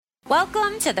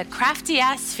Welcome to the Crafty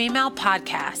Ass Female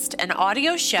Podcast, an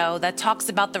audio show that talks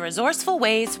about the resourceful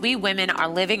ways we women are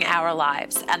living our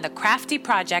lives and the crafty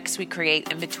projects we create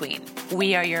in between.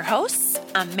 We are your hosts,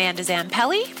 Amanda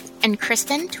Zampelli and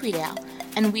Kristen Tweedale,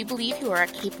 and we believe you are a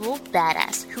capable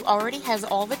badass who already has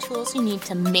all the tools you need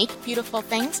to make beautiful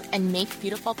things and make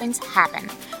beautiful things happen.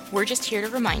 We're just here to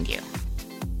remind you.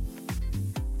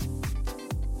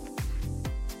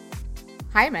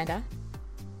 Hi, Amanda.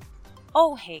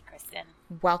 Oh, hey, Kristen.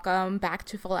 Welcome back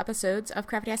to full episodes of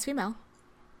Crafty Ass Female.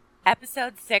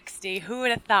 Episode 60. Who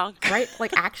would have thunk? Right?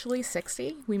 Like, actually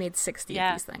 60? We made 60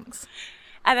 of these things.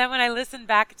 And then when I listened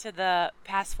back to the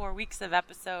past 4 weeks of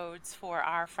episodes for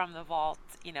our From the Vault,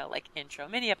 like intro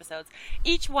mini episodes,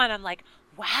 each one I'm like,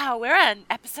 wow, we're on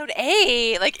episode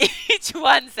 8. Like, each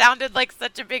one sounded like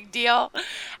such a big deal.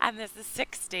 And this is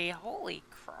 60. Holy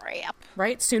crap.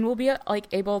 Right? Soon we'll be,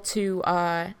 able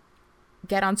to,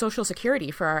 get on Social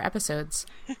Security for our episodes.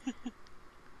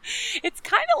 It's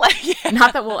kind of like...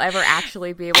 Not that we'll ever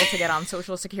actually be able to get on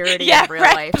Social Security in real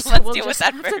life. So Let's we'll deal just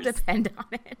with that have first. to depend on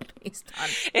it based on...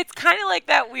 It's kind of like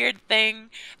that weird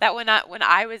thing that when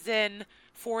I was in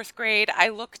 4th grade, I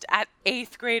looked at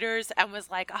 8th graders and was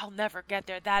like, I'll never get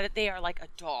there. That they are like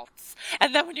adults.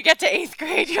 And then when you get to 8th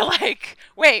grade, you're like,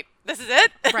 wait, this is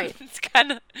it? Right. It's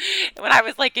kind of, when I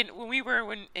was like, when we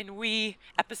were in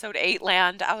episode 8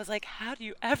 land, I was like, how do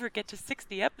you ever get to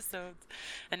 60 episodes?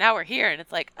 And now we're here and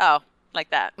it's like, oh, like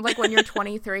that. Like when you're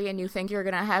 23 and you think you're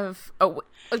going to have,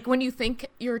 like when you think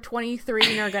you're 23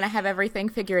 and you're going to have everything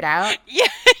figured out. Yeah.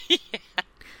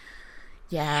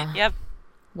 Yeah. Yep.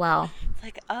 Wow. It's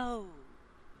like, oh,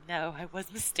 no, I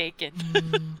was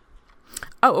mistaken.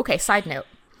 Oh, okay. Side note.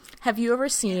 Have you ever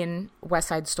seen West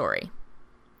Side Story?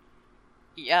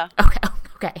 Yeah.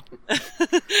 Okay.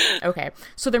 Okay.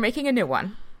 So they're making a new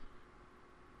one.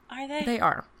 Are they? They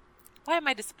are. Why am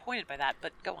I disappointed by that?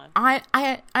 But go on.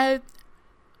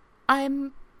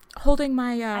 I'm holding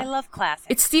my... I love classics.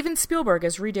 It's Steven Spielberg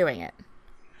is redoing it.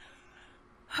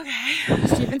 Okay.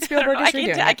 Steven Spielberg is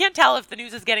redoing it. I can't tell if the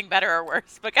news is getting better or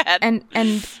worse, but go ahead.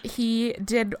 And he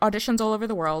did auditions all over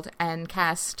the world and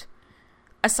cast,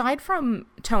 aside from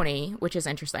Tony, which is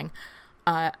interesting,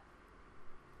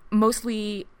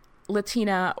 mostly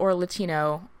Latina or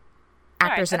Latino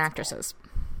actors and actresses.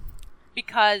 Cool.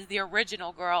 Because the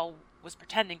original girl was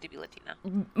pretending to be Latina.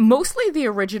 Mostly the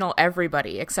original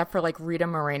everybody, except for Rita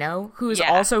Moreno, who is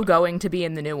also going to be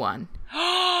in the new one.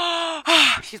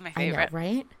 She's my favorite. I know,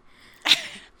 right?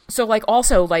 So,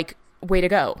 also, way to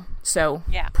go. So,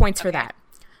 points for that.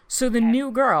 So, the new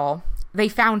girl, they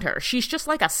found her. She's just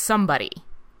a somebody.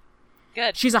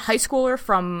 Good. She's a high schooler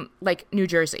from, New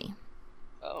Jersey.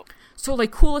 Oh. So,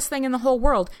 coolest thing in the whole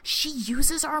world, she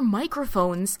uses our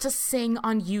microphones to sing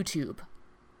on YouTube.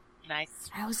 Nice.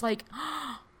 I was like,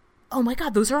 oh my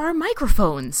God, those are our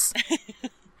microphones.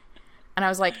 And I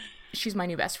was like, she's my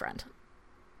new best friend.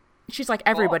 She's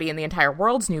everybody in the entire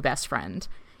world's new best friend,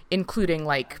 including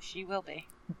she will be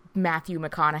Matthew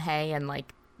McConaughey and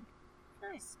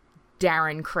nice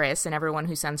Darren Criss and everyone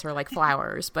who sends her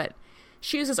flowers. But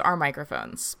she uses our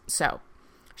microphones, so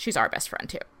she's our best friend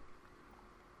too.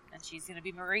 And she's gonna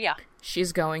be Maria.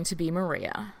 She's going to be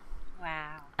Maria.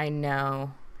 Wow. I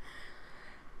know.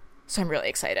 So I'm really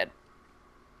excited.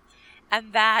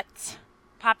 And that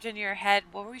popped into your head.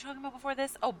 What were we talking about before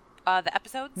this? Oh, the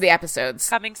episodes? The episodes.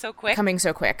 Coming so quick.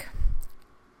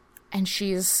 And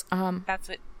she's... That's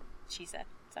what she said.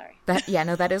 Sorry.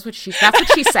 That is what she... That's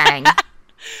what she sang.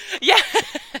 Yeah.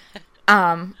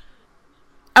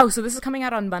 Oh, so this is coming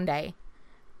out on Monday.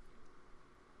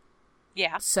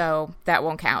 Yeah. So that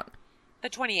won't count. The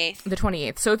 28th. The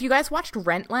 28th. So if you guys watched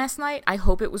Rent last night, I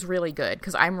hope it was really good,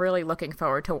 because I'm really looking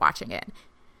forward to watching it.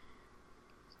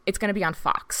 It's going to be on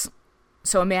Fox.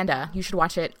 So Amanda, you should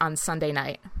watch it on Sunday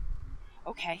night.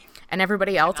 Okay. And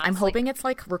everybody else, I'm hoping it's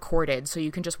recorded so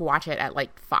you can just watch it at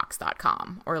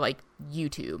fox.com or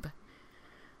YouTube.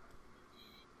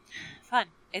 Fun.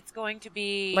 It's going to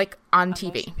be on a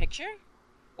TV. Motion picture,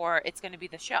 or it's going to be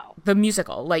the show. The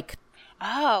musical, Jesus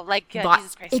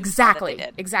Christ. Exactly.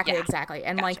 That Exactly.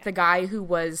 And gotcha. The guy who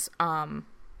was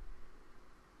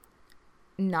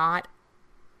not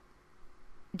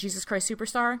Jesus Christ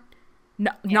Superstar,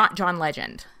 not John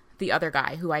Legend, the other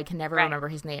guy who I can never remember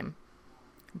his name.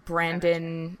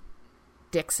 Brandon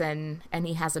Dixon, and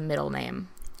he has a middle name.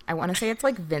 I want to say it's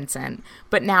Vincent,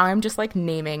 but now I'm just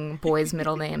naming boys'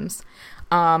 middle names.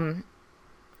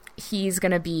 He's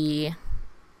gonna be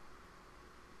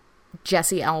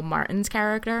Jesse L. Martin's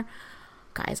character.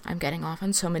 Guys, I'm getting off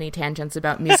on so many tangents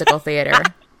about musical theater.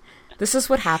 This is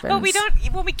what happens. But we don't,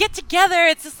 when we get together,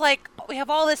 it's just we have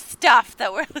all this stuff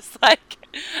that we're just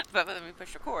But then we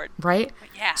push record. Right? But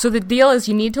yeah. So the deal is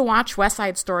you need to watch West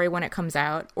Side Story when it comes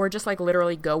out, or just like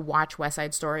literally go watch West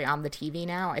Side Story on the TV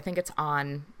now. I think it's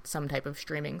on some type of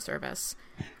streaming service.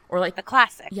 Or like the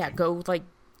classic. Yeah, go like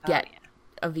get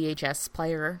a VHS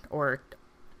player, or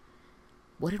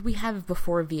what did we have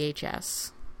before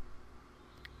VHS?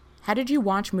 How did you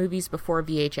watch movies before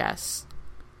VHS?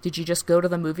 Did you just go to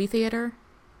the movie theater?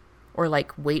 Or,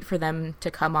 like, wait for them to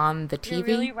come on the TV? You're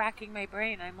really racking my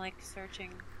brain. I'm, like,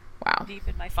 searching deep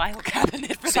in my file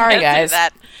cabinet for Sorry, the answer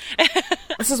guys. to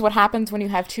that. This is what happens when you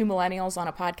have two millennials on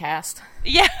a podcast.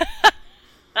 Yeah.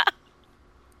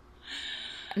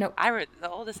 No. The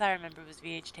oldest I remember was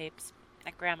VH tapes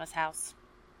at Grandma's house.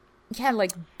 Yeah,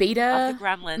 like Beta of the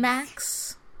Gremlins.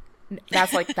 Max.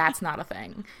 That's not a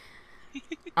thing.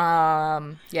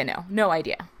 Yeah, no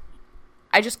idea.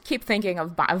 I just keep thinking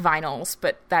of vinyls,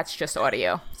 but that's just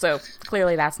audio. So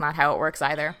clearly that's not how it works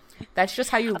either. That's just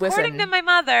how you listen. According to my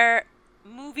mother,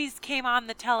 movies came on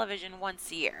the television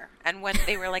once a year. And when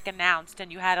they were, like, announced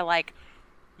and you had to, like,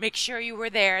 make sure you were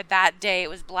there that day, it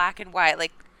was black and white.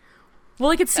 Like, well,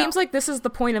 like, it seems like this is the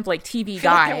point of, like, TV I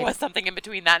feel Guide. like there was something in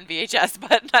between that and VHS,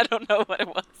 but I don't know what it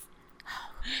was.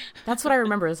 That's what I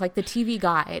remember. It's like the TV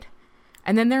Guide.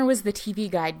 And then there was the TV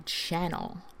Guide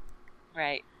channel.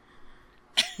 Right.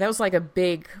 That was like a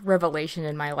big revelation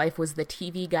in my life, was the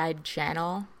TV Guide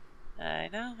channel. I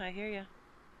know, I hear you.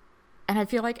 And I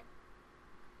feel like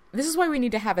this is why we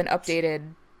need to have an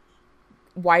updated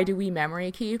why do we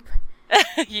memory keep?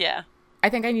 Yeah. I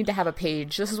think I need to have a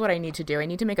page. This is what I need to do. I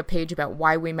need to make a page about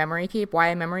why we memory keep, why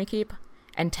I memory keep,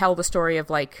 and tell the story of,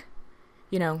 like,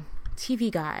 you know,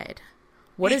 TV Guide.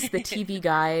 What has the TV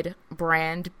Guide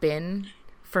brand been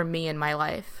for me in my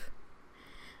life?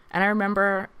 And I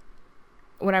remember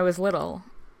when I was little,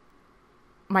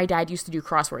 my dad used to do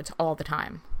crosswords all the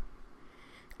time.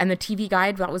 And the TV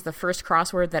Guide, that was the first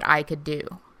crossword that I could do.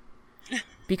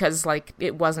 Because, like,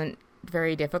 it wasn't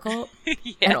very difficult.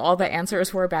 Yeah. And all the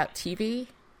answers were about TV.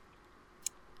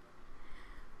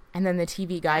 And then the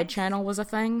TV Guide channel was a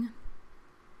thing.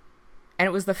 And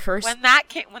it was the first... When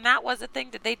that was a thing,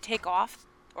 did they take off?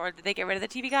 Or did they get rid of the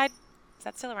TV Guide? Is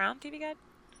that still around, TV Guide?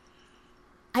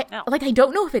 No. I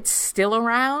don't know if it's still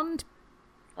around.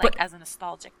 Like, as a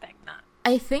nostalgic thing, not...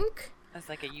 I think... As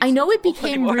like a I know it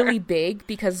became anymore. really big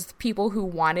because people who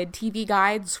wanted TV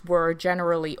Guides were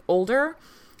generally older,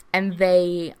 and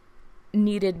they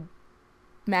needed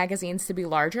magazines to be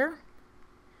larger.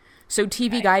 So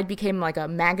TV Guide became like a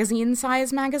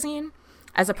magazine-size magazine,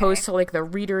 as opposed to like the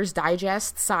Reader's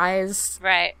Digest size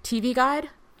TV Guide.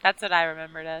 That's what I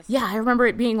remembered as. Yeah, I remember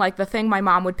it being like the thing my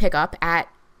mom would pick up at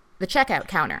the checkout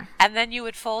counter. And then you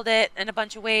would fold it in a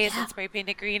bunch of ways and spray paint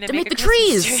it green and to make the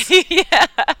Christmas trees. Tree. Yeah.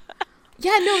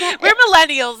 Yeah, no, we're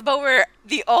millennials, but we're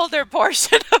the older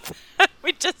portion of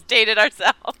we just dated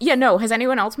ourselves. Yeah, no. Has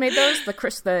anyone else made those?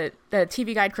 The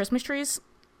TV Guide Christmas trees?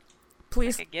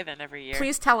 Please, like a given every year.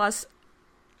 Please tell us.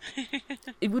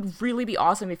 It would really be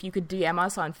awesome if you could DM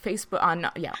us on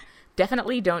Facebook.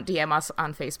 Definitely don't DM us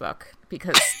on Facebook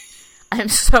because I'm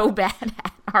so bad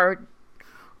at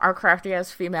our crafty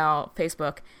ass female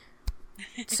Facebook.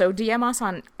 So DM us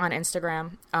on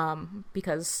Instagram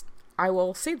because I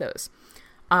will see those.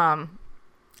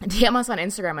 DM us on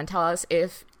Instagram and tell us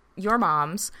if your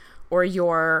mom's or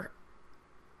your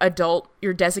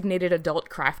designated adult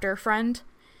crafter friend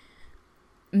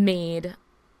made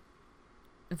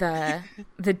the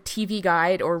TV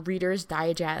Guide or Reader's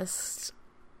Digest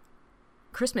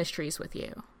Christmas trees with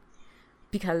you,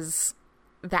 because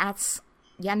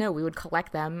we would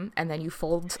collect them, and then you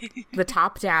fold the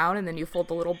top down, and then you fold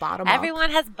the little bottom up. Everyone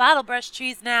has bottle brush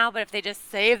trees now, but if they just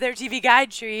save their TV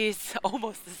Guide trees,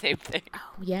 almost the same thing.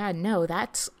 Oh, yeah, no,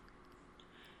 that's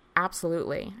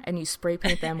absolutely. And you spray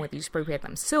paint them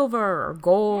silver or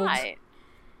gold. Right.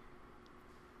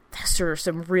 Those are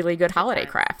some really good holiday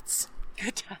crafts.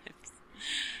 Good times.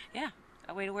 Yeah,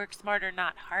 a way to work smarter,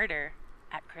 not harder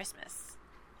at Christmas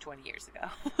 20 years ago.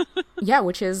 Yeah,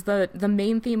 which is the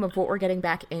main theme of what we're getting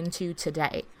back into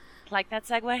today. Like that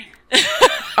segue?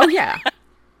 Oh, yeah.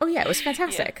 It was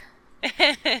fantastic.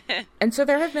 Yeah. And so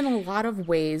there have been a lot of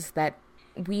ways that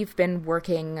we've been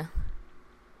working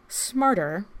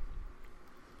smarter,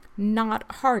 not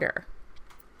harder.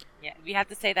 Yeah, we have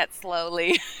to say that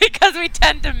slowly because we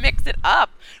tend to mix it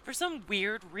up for some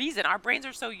weird reason. Our brains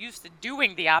are so used to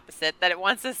doing the opposite that it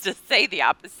wants us to say the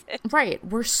opposite. Right.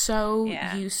 We're so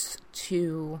used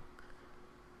to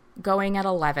going at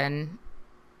 11.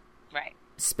 Right.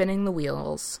 Spinning the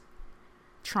wheels.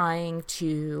 Trying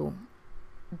to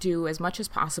do as much as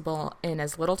possible in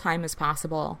as little time as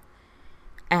possible.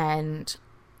 And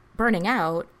burning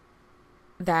out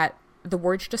that the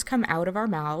words just come out of our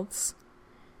mouths,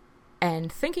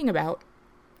 and thinking about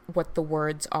what the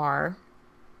words are,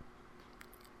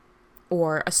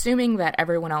 or assuming that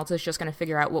everyone else is just going to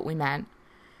figure out what we meant,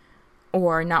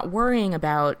 or not worrying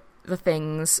about the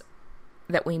things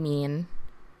that we mean,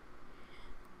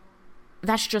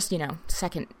 that's just,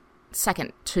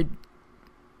 second to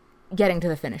getting to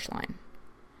the finish line.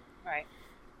 Right.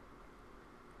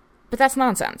 But that's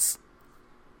nonsense.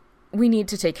 We need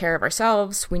to take care of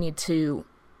ourselves. We need to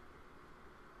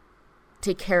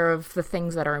take care of the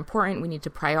things that are important. We need to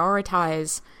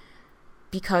prioritize,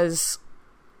 because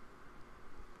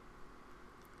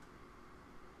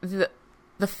the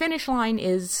finish line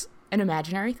is an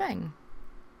imaginary thing.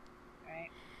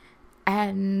 Right.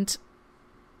 And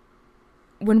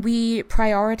when we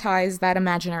prioritize that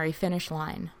imaginary finish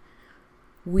line,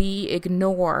 we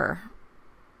ignore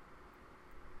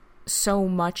so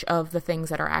much of the things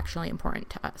that are actually important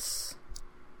to us.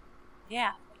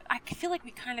 Yeah. I feel like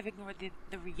we kind of ignore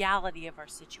the reality of our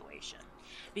situation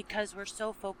because we're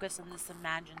so focused on this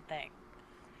imagined thing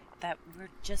that we're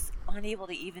just unable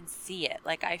to even see it.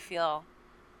 Like, I feel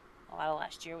a lot of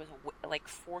last year was like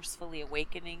forcefully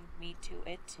awakening me to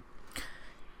it.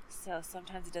 So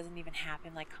sometimes it doesn't even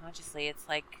happen like consciously. It's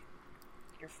like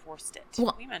you're forced it.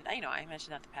 Well, I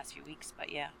mentioned that the past few weeks, but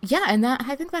yeah. Yeah, and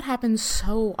I think that happens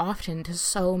so often to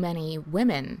so many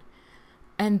women.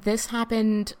 And this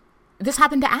happened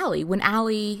to Allie when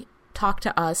Allie talked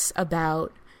to us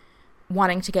about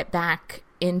wanting to get back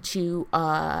into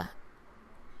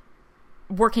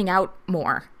working out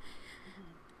more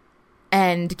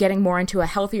and getting more into a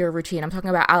healthier routine. I'm talking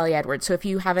about Allie Edwards. So if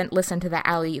you haven't listened to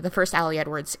the first Allie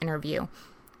Edwards interview,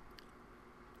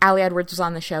 Allie Edwards was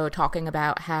on the show talking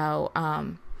about how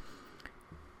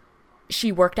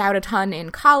she worked out a ton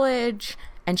in college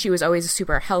and she was always a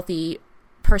super healthy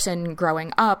person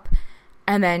growing up.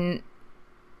 And then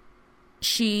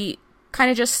she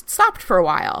kind of just stopped for a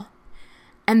while.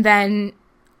 And then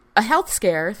a health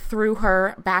scare threw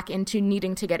her back into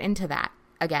needing to get into that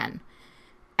again.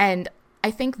 And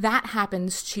I think that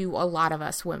happens to a lot of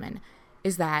us women,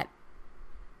 is that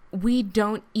we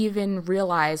don't even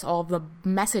realize all the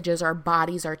messages our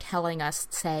bodies are telling us,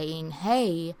 saying,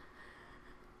 hey,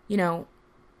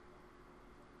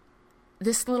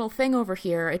 this little thing over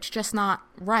here, it's just not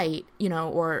right,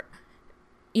 or,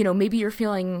 maybe you're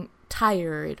feeling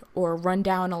tired or run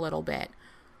down a little bit,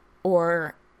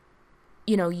 or,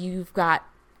 you've got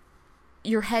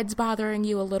your head's bothering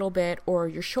you a little bit, or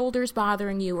your shoulder's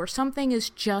bothering you, or something is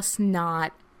just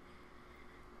not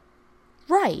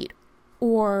right,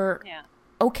 or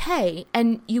okay,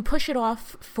 and you push it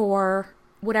off for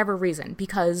whatever reason,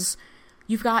 because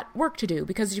you've got work to do,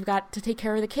 because you've got to take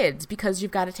care of the kids, because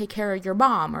you've got to take care of your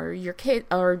mom or your kid,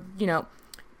 or,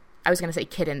 I was going to say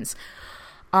kittens.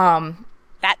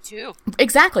 That too.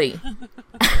 Exactly.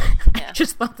 I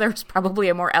just thought there was probably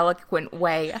a more eloquent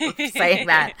way of saying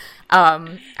that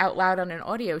out loud on an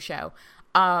audio show.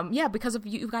 Because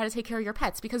you've got to take care of your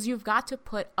pets, because you've got to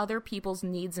put other people's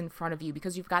needs in front of you,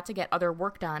 because you've got to get other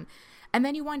work done. And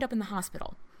then you wind up in the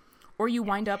hospital, or you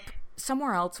wind up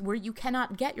somewhere else where you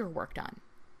cannot get your work done.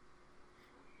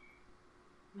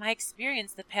 My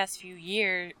experience the past few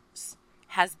years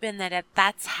has been that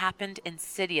that's happened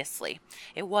insidiously.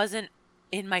 It wasn't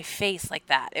in my face like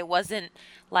that. It wasn't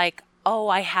like, oh,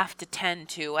 I have to tend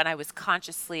to, and I was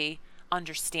consciously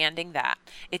understanding that.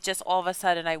 It just all of a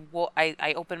sudden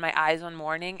I opened my eyes one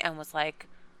morning and was like,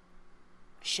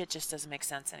 shit just doesn't make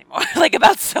sense anymore. Like,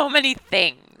 about so many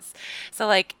things. So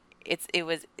like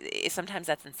sometimes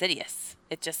that's insidious.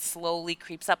 It just slowly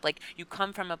creeps up. Like, you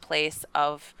come from a place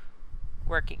of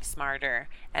working smarter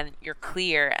and you're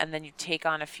clear, and then you take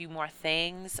on a few more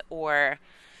things, or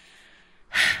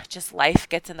just life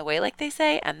gets in the way, like they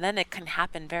say, and then it can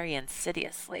happen very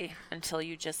insidiously until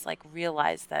you just like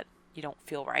realize that you don't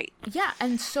feel right. Yeah,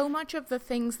 and so much of the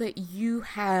things that you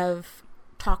have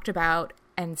talked about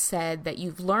and said that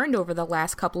you've learned over the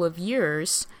last couple of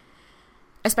years,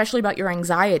 especially about your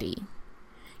anxiety.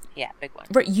 Yeah, big one.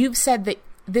 Right, you've said that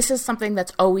this is something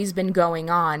that's always been going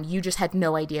on. You just had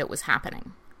no idea it was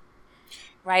happening.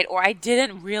 Right, or I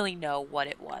didn't really know what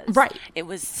it was. Right. It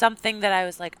was something that I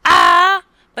was like,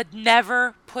 but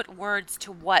never put words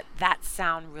to what that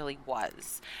sound really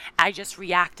was. I just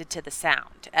reacted to the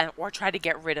sound or tried to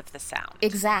get rid of the sound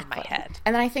exactly in my head.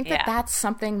 And then I think that that's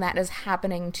something that is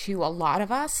happening to a lot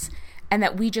of us, and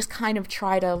that we just kind of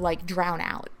try to like drown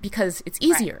out because it's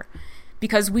easier. Right.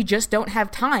 Because we just don't have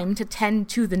time to tend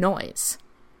to the noise.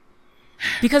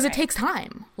 Because it takes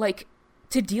time. Like,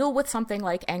 to deal with something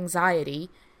like anxiety,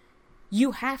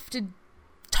 you have to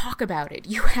talk about it.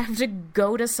 You have to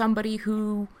go to somebody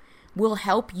who will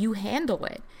help you handle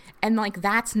it. And like,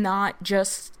 that's not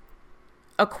just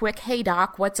a quick, hey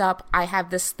doc, what's up? I have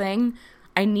this thing.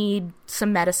 I need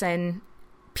some medicine.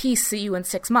 Peace, see you in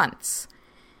 6 months.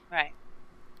 Right.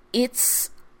 It's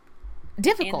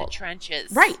difficult. In the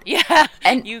trenches. Right. Yeah.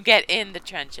 And you get in the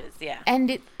trenches. Yeah.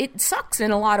 And it sucks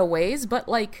in a lot of ways, but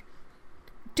like,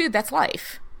 dude, that's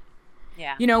life.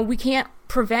 Yeah. You know, we can't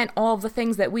prevent all of the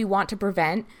things that we want to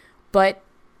prevent, but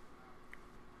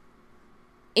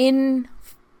in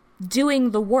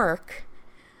doing the work,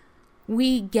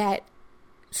 we get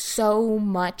so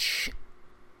much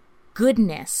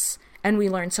goodness and we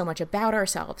learn so much about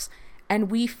ourselves,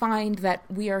 and we find that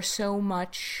we are so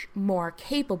much more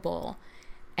capable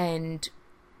and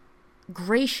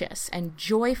gracious and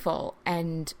joyful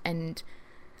and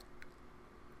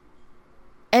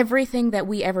everything that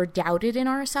we ever doubted in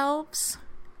ourselves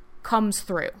comes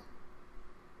through.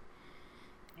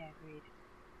 Yeah, agreed.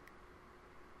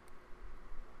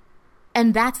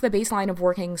 And that's the baseline of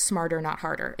working smarter, not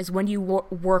harder, is when you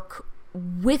work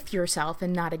with yourself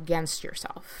and not against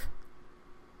yourself.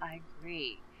 I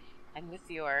agree. And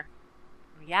with your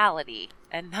reality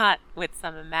and not with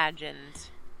some imagined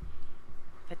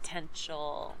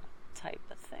potential type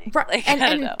of thing. Right. Like,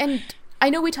 and I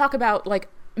know we talk about, like,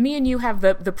 me and you have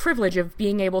the privilege of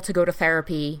being able to go to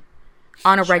therapy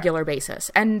on a regular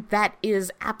basis. And that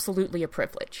is absolutely a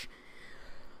privilege.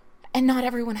 And not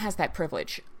everyone has that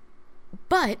privilege.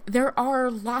 But there are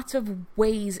lots of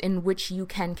ways in which you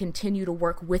can continue to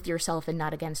work with yourself and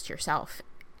not against yourself.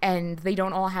 And they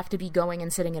don't all have to be going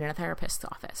and sitting in a therapist's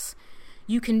office.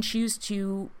 You can choose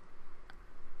to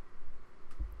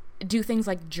do things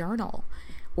like journal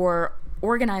or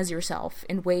organize yourself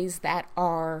in ways that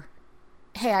are,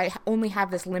 hey, I only have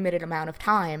this limited amount of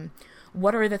time.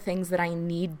 What are the things that I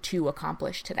need to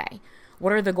accomplish today?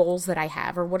 What are the goals that I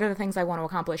have? Or what are the things I want to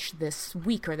accomplish this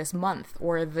week or this month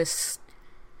or this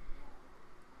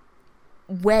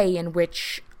way in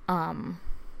which,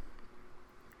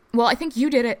 well, I think you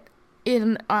did it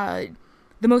in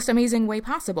the most amazing way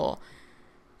possible.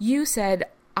 You said,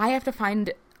 I have to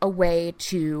find a way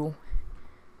to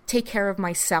take care of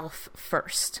myself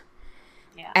first.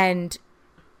 Yeah. And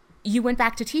you went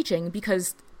back to teaching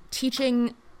because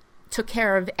teaching took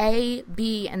care of A,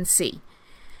 B, and C.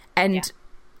 And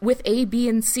with A, B,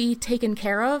 and C taken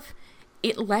care of,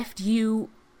 it left you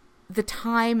the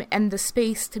time and the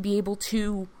space to be able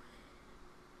to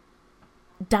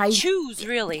choose,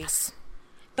 really. Yes.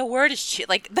 The word is choose.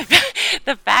 Like,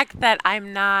 the fact that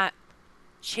I'm not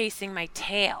chasing my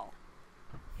tail.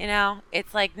 You know?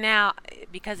 It's like now,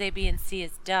 because A, B, and C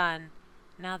is done,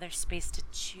 now there's space to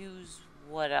choose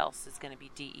what else is going to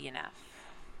be D, E, and F.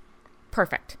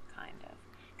 Perfect.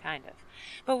 Kind of.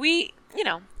 But we, you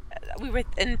know, we were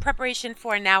in preparation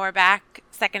for, now we're back,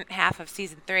 second half of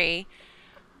season 3.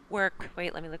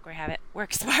 Wait, let me look where I have it.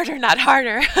 Work smarter, not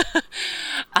harder.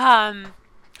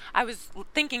 I was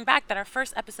thinking back that our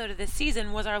first episode of this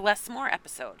season was our Less More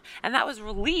episode. And that was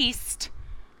released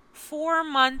 4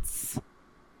 months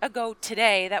ago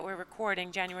today that we're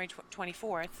recording, January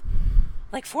 24th.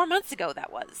 Like 4 months ago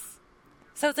that was.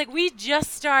 So it's like we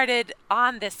just started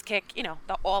on this kick, you know,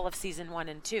 all of season 1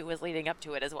 and 2 was leading up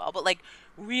to it as well. But like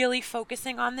really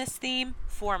focusing on this theme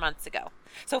 4 months ago.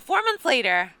 So 4 months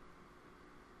later,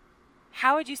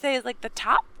 how would you say is like the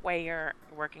top way you're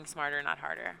working smarter, not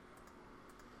harder?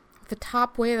 The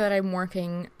top way that I'm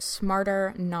working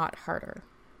smarter, not harder.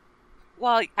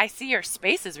 Well, I see your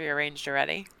space is rearranged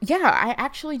already. Yeah, I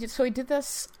actually did. So I did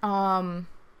this over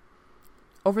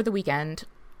the weekend.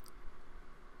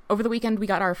 Over the weekend, we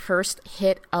got our first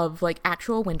hit of like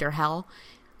actual winter hell.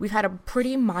 We've had a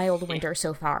pretty mild winter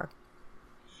so far.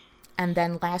 And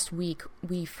then last week,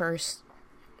 we first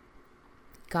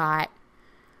got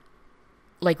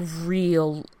like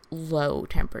real low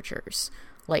temperatures.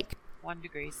 Like 1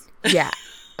 degree. Yeah.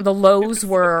 The lows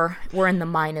were in the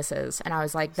minuses, and I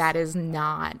was like, that is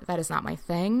not my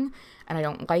thing, and I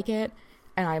don't like it,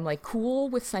 and I'm like cool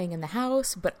with staying in the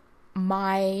house, but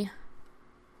my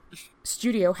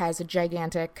studio has a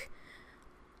gigantic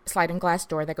sliding glass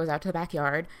door that goes out to the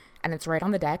backyard, and it's right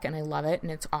on the deck, and I love it, and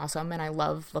it's awesome, and I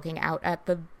love looking out at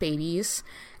the babies,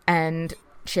 and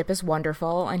Chip is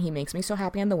wonderful, and he makes me so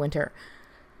happy in the winter.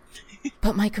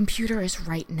 But my computer is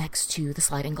right next to the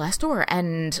sliding glass door,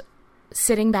 and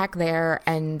sitting back there,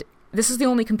 and this is the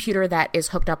only computer that is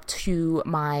hooked up to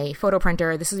my photo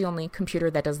printer. This is the only computer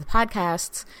that does the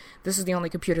podcasts. This is the only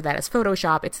computer that has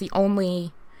Photoshop. It's the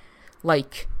only,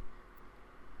 like,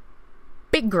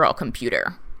 big girl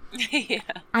computer. Yeah.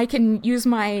 I can use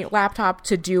my laptop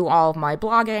to do all of my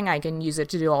blogging. I can use it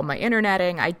to do all my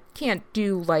interneting. I can't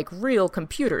do like real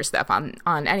computer stuff on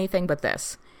anything but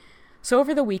this. So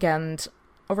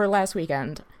over last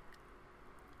weekend,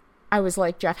 I was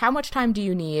like, Jeff, how much time do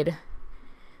you need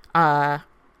to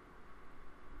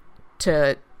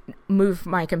move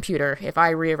my computer if I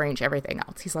rearrange everything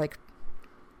else? He's like,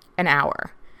 an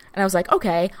hour. And I was like,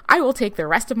 okay, I will take the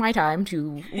rest of my time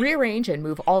to rearrange and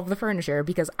move all of the furniture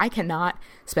because I cannot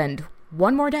spend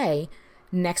one more day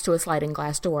next to a sliding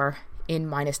glass door in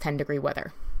minus 10-degree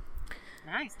weather.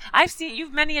 Nice. I've seen you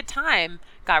many a time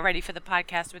got ready for the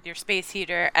podcast with your space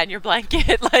heater and your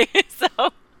blanket.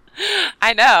 So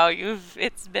I know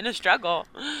it's been a struggle.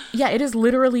 Yeah, it is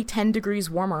literally 10 degrees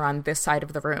warmer on this side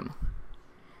of the room.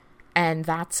 And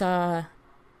that's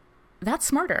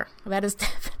smarter. That is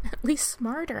definitely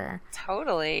smarter.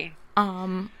 Totally.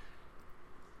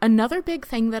 Another big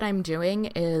thing that I'm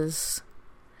doing is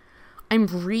I'm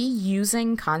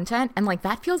reusing content, and like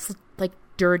that feels like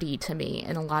dirty to me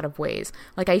in a lot of ways.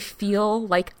 Like I feel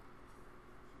like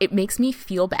it makes me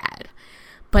feel bad.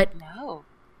 But no.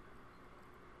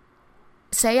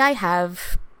 Say I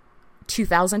have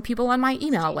 2,000 people on my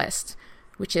email list,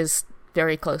 which is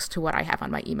very close to what I have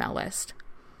on my email list.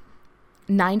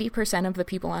 90% of the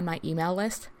people on my email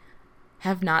list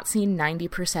have not seen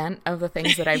 90% of the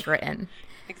things that I've written.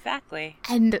 Exactly.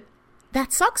 And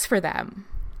that sucks for them.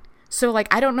 So,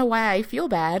 like, I don't know why I feel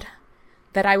bad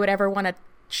that I would ever want to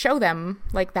show them,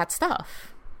 like, that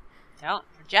stuff. Don't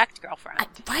project, girlfriend.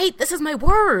 Right? This is my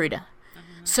word.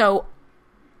 Mm-hmm. So,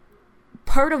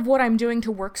 part of what I'm doing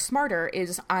to work smarter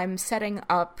is I'm setting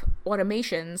up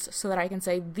automations so that I can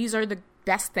say, these are the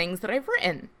best things that I've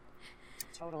written.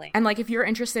 Totally. And, like, if you're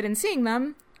interested in seeing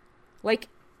them, like,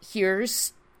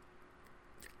 here's,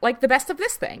 like, the best of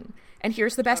this thing. And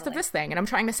here's the best of this thing. And I'm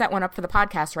trying to set one up for the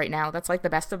podcast right now that's, like,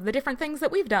 the best of the different things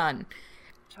that we've done.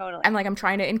 Totally. And, like, I'm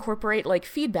trying to incorporate, like,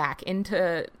 feedback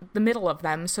into the middle of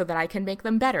them so that I can make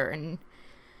them better. And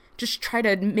just try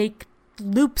to make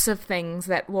loops of things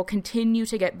that will continue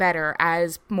to get better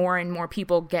as more and more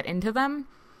people get into them.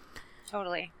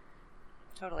 Totally.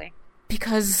 Totally.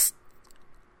 Because...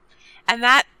 And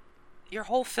that, your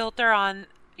whole filter on,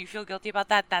 you feel guilty about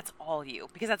that, that's all you.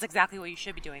 Because that's exactly what you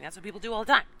should be doing. That's what people do all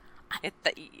the time.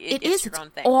 It's your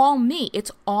own thing. All me.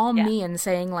 It's all me and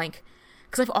saying, like,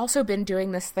 because I've also been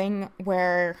doing this thing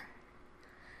where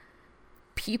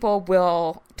people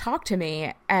will talk to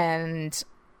me and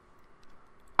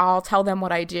I'll tell them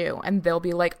what I do. And they'll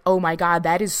be like, oh my God,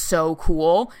 that is so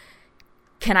cool.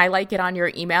 Can I, like, get on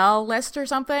your email list or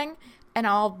something? And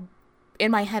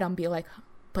in my head, I'll be like,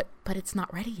 but it's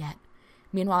not ready yet.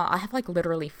 Meanwhile, I have, like,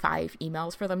 literally 5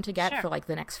 emails for them to get for, like,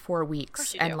 the next 4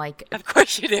 weeks. And, like... Of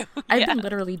course you do. I've been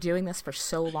literally doing this for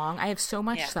so long. I have so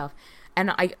much stuff.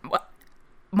 And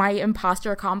my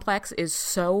imposter complex is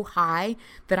so high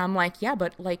that I'm like, yeah,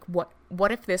 but, like,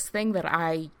 what if this thing that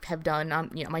I have done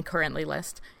on, you know, my currently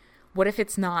list, what if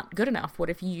it's not good enough? What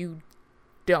if you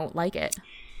don't like it?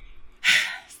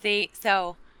 See,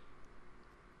 so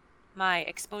my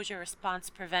exposure response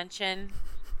prevention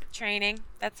training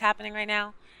that's happening right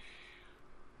now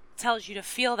tells you to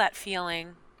feel that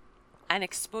feeling and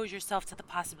expose yourself to the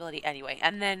possibility anyway.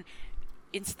 And then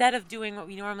instead of doing what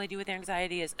we normally do with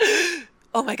anxiety is,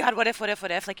 oh my God, what if,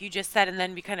 like you just said, and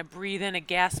then we kind of breathe in a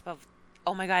gasp of,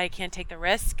 oh my God, I can't take the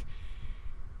risk.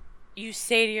 You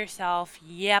say to yourself,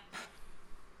 yep,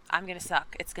 I'm going to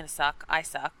suck. It's going to suck. I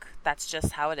suck. That's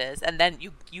just how it is. And then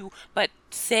but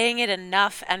saying it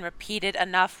enough and repeat it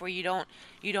enough where you don't,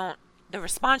 the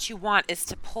response you want is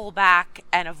to pull back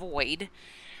and avoid,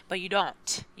 but you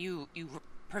don't. You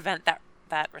prevent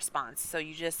that response. So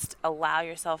you just allow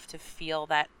yourself to feel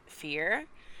that fear.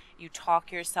 You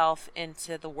talk yourself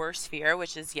into the worst fear,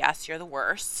 which is, yes, you're the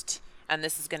worst, and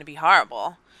this is going to be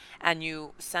horrible. And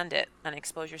you send it and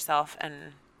expose yourself.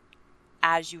 And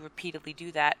as you repeatedly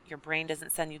do that, your brain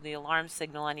doesn't send you the alarm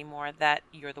signal anymore that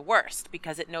you're the worst,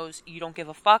 because it knows you don't give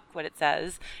a fuck what it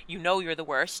says. You know you're the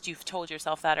worst. You've told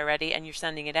yourself that already, and you're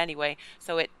sending it anyway.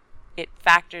 So it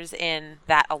factors in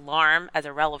that alarm as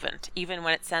irrelevant, even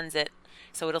when it sends it.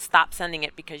 So it'll stop sending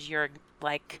it because you're,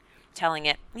 like, telling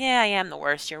it, yeah, I am the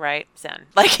worst. You're right. Send.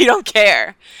 Like, you don't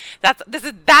care. That's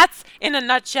in a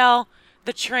nutshell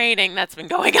the training that's been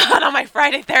going on my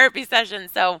Friday therapy session.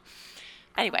 So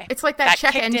anyway, it's like that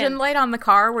check engine light on the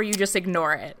car where you just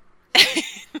ignore it.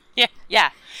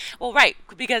 Yeah. Well, right,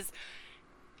 because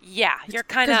you're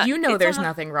kind of, there's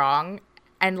nothing wrong,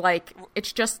 And, like,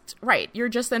 it's just, right, you're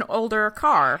just an older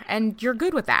car, and you're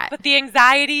good with that. But the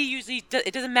anxiety usually,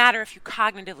 it doesn't matter if you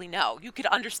cognitively know. You could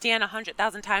understand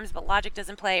 100,000 times, but logic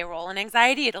doesn't play a role in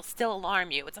anxiety. It'll still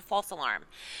alarm you. It's a false alarm.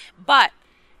 But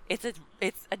it's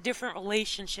a different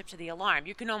relationship to the alarm.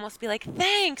 You can almost be like,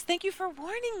 thank you for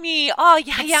warning me. Oh,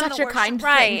 yeah, It's I'm such the a worst. kind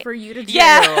Right. thing for you to do.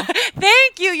 Yeah,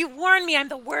 thank you. You warned me. I'm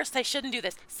the worst. I shouldn't do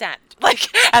this. Send.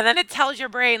 Like, and then it tells your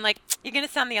brain, like, you're going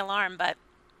to sound the alarm, but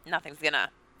nothing's going to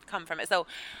come from it. So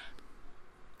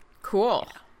cool.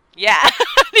 Yeah.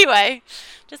 Anyway,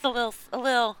 just a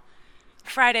little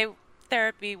Friday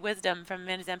therapy wisdom from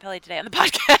Amanda Zampelli today on the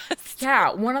podcast.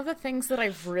 Yeah, one of the things that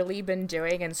I've really been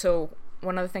doing, and so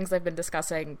one of the things I've been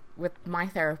discussing with my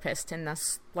therapist in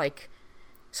this, like,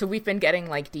 so we've been getting,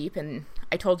 like, deep, and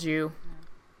I told you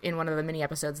in one of the mini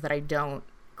episodes that I don't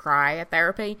cry at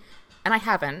therapy, and I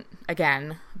haven't,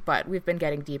 again, but we've been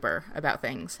getting deeper about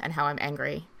things and how I'm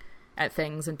angry at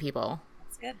things and people.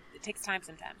 It's good. It takes time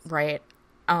sometimes. Right.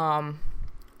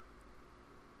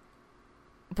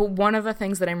 But one of the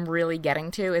things that I'm really getting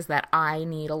to is that I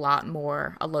need a lot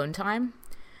more alone time.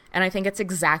 And I think it's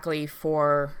exactly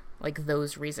for, like,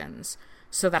 those reasons.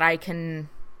 So that I can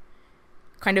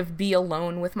kind of be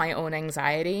alone with my own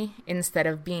anxiety instead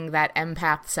of being that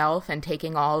empath self and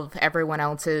taking all of everyone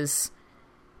else's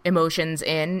emotions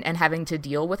in and having to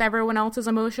deal with everyone else's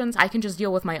emotions. I can just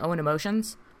deal with my own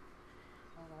emotions.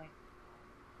 Totally.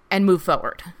 And move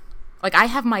forward. Like, I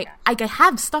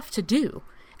have stuff to do,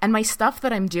 and my stuff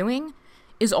that I'm doing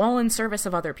is all in service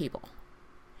of other people.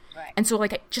 Right. And so,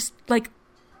 like, just, like,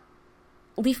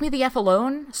 leave me the F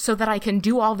alone so that I can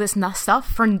do all this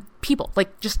stuff for people.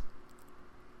 Like, just...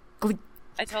 Like,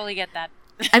 I totally get that.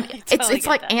 It's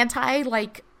like that. Anti,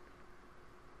 like...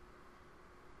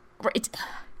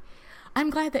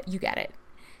 I'm glad that you get it.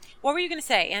 What were you going to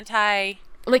say? I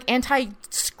was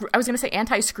going to say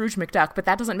anti-Scrooge McDuck, but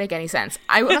that doesn't make any sense.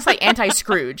 I want to say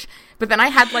anti-Scrooge, but then I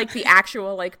had, like, the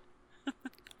actual, like,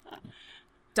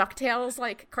 DuckTales,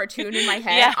 like, cartoon in my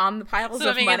head on the piles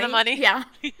Swimming of money. In the money. Yeah.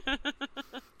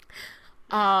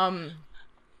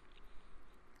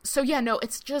 So, yeah, no,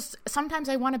 it's just, sometimes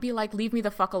I want to be like, leave me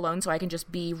the fuck alone so I can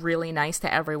just be really nice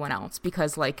to everyone else,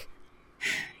 because, like...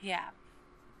 Yeah.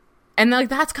 And, like,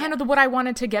 that's kind of what I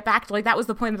wanted to get back to. Like, that was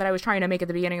the point that I was trying to make at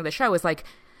the beginning of the show, is, like,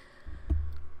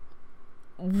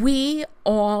 we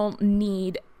all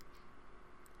need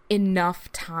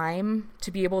enough time to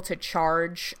be able to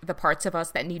charge the parts of us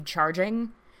that need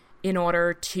charging in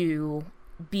order to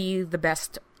be the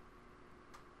best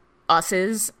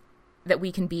us's that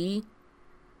we can be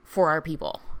for our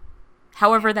people.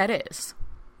 However that is.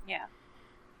 Yeah.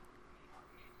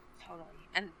 Totally.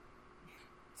 And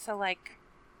so, like...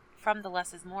 From the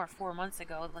Less is More 4 months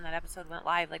ago when that episode went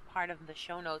live, like, part of the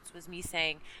show notes was me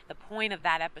saying the point of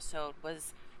that episode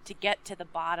was to get to the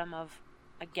bottom of,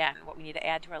 again, what we need to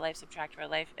add to our life, subtract to our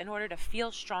life in order to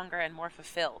feel stronger and more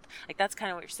fulfilled. Like, that's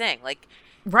kind of what you're saying. Like,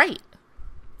 right.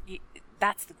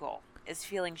 That's the goal, is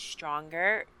feeling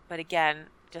stronger. But again,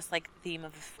 just like the theme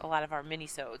of a lot of our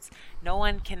mini-sodes, no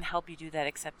one can help you do that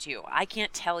except you. I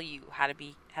can't tell you how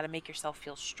to make yourself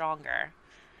feel stronger.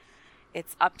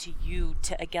 It's up to you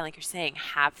to, again, like you're saying,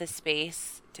 have the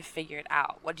space to figure it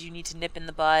out. What do you need to nip in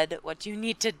the bud? What do you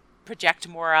need to project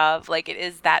more of? Like, it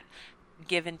is that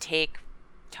give and take,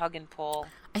 tug and pull.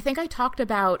 I think I talked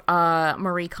about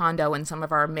Marie Kondo in some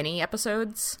of our mini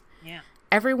episodes. Yeah.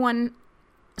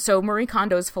 So Marie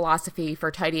Kondo's philosophy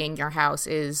for tidying your house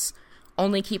is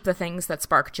only keep the things that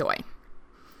spark joy.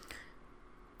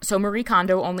 So Marie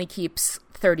Kondo only keeps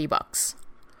 $30.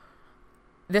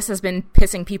 This has been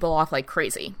pissing people off like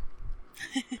crazy.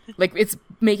 Like, it's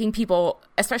making people,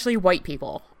 especially white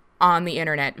people on the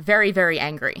internet, very, very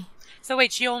angry. So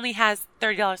wait, she only has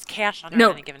 $30 cash on her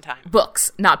at any given time.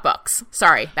 Books, not bucks.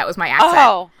 Sorry, that was my accent.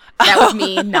 Oh. That was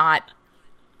me not...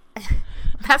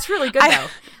 That's really good, though.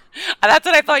 That's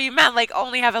what I thought you meant, like,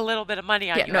 only have a little bit of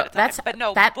money on you at a time. But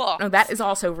no, books. No, that is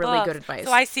also really good advice.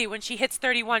 So I see, when she hits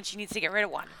 31, she needs to get rid of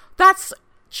one.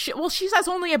 She has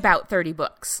only about 30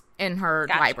 books in her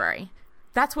library.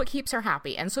 That's what keeps her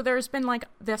happy. And so there's been, like,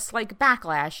 this, like,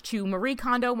 backlash to Marie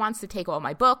Kondo wants to take all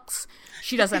my books.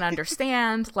 She doesn't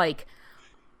understand. Like,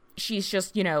 she's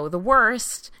just, the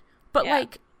worst. But,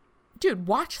 like, dude,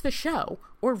 watch the show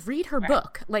or read her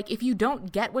book. Like, if you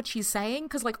don't get what she's saying,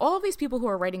 because, like, all of these people who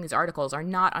are writing these articles are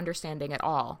not understanding at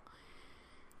all.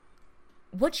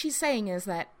 What she's saying is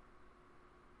that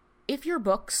if your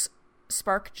books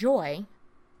spark joy,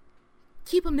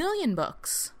 keep 1,000,000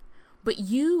 books. But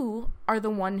you are the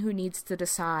one who needs to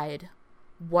decide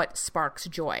what sparks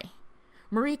joy.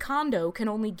 Marie Kondo can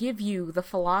only give you the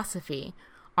philosophy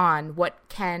on what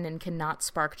can and cannot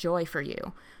spark joy for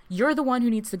you. You're the one who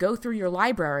needs to go through your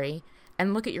library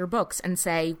and look at your books and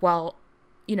say, well,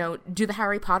 you know, do the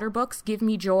Harry Potter books give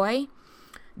me joy?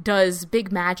 Does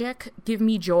Big Magic give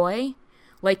me joy?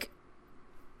 Like,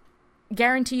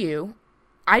 guarantee you,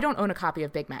 I don't own a copy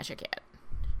of Big Magic yet.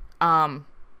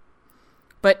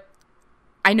 But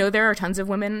I know there are tons of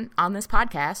women on this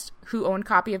podcast who own a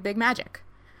copy of Big Magic.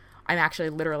 I'm actually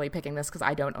literally picking this because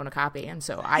I don't own a copy, and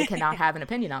so I cannot have an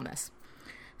opinion on this.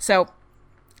 So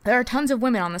there are tons of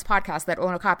women on this podcast that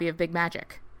own a copy of Big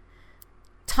Magic.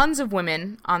 Tons of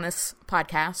women on this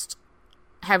podcast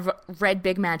have read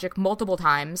Big Magic multiple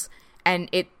times, and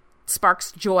it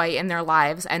sparks joy in their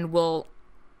lives and will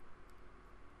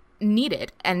need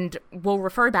it and will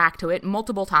refer back to it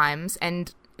multiple times,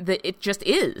 and it just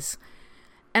is.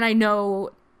 And I know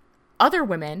other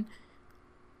women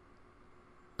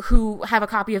who have a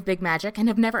copy of Big Magic and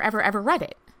have never, ever, ever read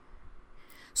it.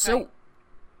 So, right.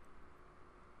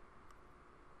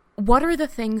 What are the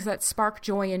things that spark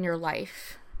joy in your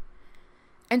life?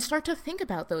 And start to think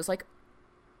about those. Like,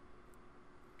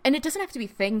 and it doesn't have to be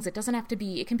things. It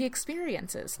can be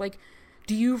experiences. Like,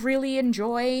 do you really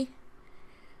enjoy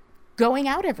going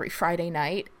out every Friday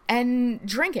night and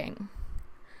drinking?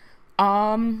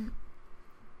 I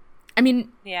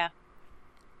mean, yeah.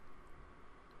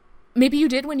 Maybe you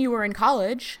did when you were in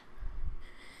college,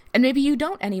 and maybe you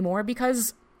don't anymore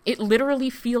because it literally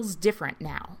feels different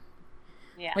now.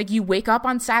 Yeah. Like, you wake up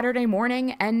on Saturday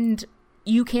morning and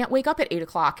you can't wake up at 8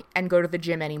 o'clock and go to the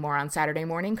gym anymore on Saturday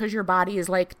morning because your body is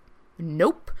like,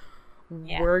 nope,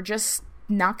 we're just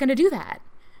not going to do that.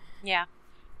 Yeah.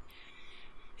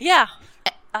 Yeah.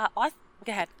 Go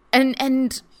ahead.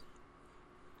 And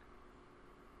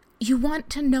you want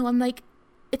to know, I'm like,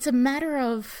 it's a matter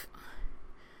of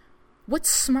what's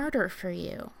smarter for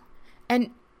you. And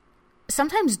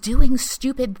sometimes doing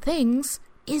stupid things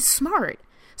is smart.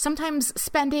 Sometimes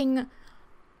spending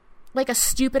like a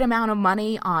stupid amount of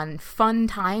money on fun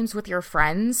times with your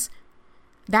friends,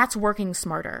 that's working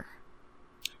smarter.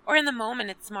 Or in the moment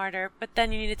it's smarter, but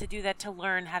then you needed to do that to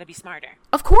learn how to be smarter.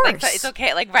 Of course. Like, it's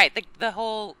okay. Like, right. The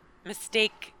whole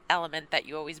mistake element that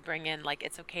you always bring in, like,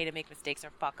 it's okay to make mistakes or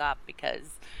fuck up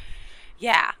because,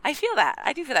 yeah, I feel that.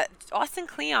 I do feel that. Austin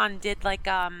Kleon did like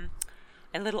a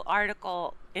little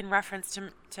article in reference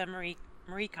to Marie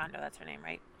Kondo, that's her name,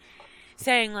 right?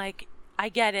 Saying like, I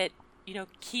get it, you know,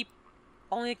 keep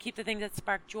the things that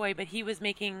spark joy, but he was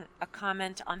making a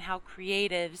comment on how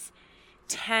creatives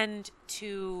tend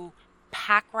to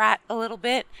pack rat a little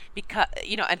bit because,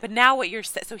 you know, but now what you're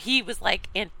saying, so he was like,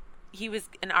 he was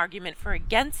an argument for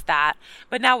against that,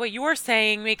 but now what you're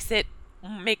saying makes it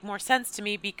make more sense to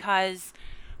me because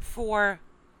for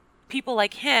people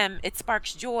like him, it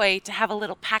sparks joy to have a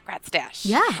little pack rat stash.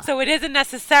 Yeah. So it isn't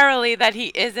necessarily that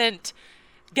he isn't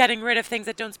getting rid of things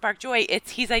that don't spark joy.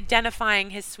 He's identifying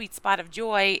his sweet spot of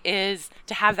joy is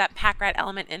to have that pack rat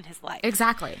element in his life.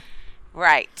 Exactly.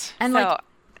 Right. And so, like,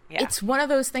 yeah. It's one of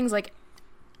those things like,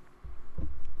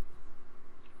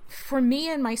 for me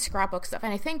and my scrapbook stuff,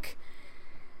 and I think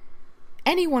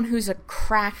anyone who's a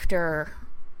crafter,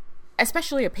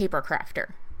 especially a paper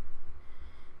crafter,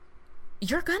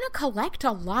 you're gonna collect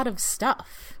a lot of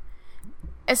stuff.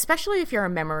 Especially if you're a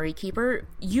memory keeper,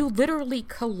 you literally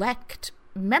collect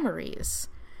memories.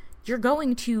 You're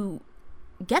going to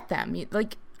get them.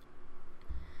 Like,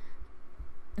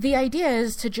 the idea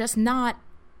is to just not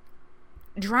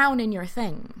drown in your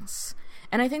things.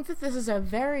 And I think that this is a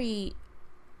very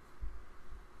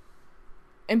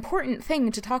important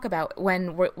thing to talk about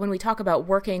when we talk about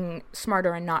working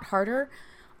smarter and not harder,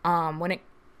 when it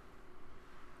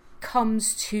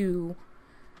comes to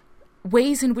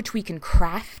ways in which we can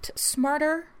craft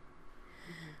smarter.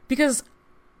 Because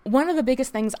one of the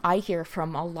biggest things I hear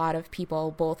from a lot of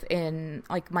people, both in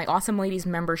like my Awesome Ladies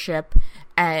membership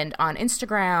and on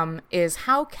Instagram, is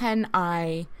how can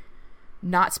I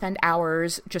not spend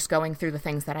hours just going through the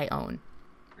things that I own?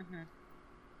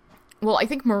 Well, I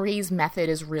think Marie's method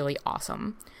is really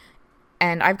awesome.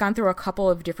 And I've gone through a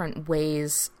couple of different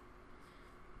ways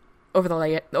over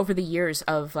the years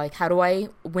of like, how do I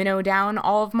winnow down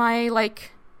all of my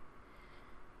like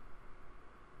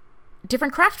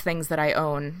different craft things that I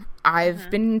own. I've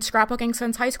been scrapbooking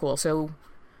since high school, so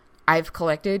I've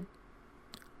collected,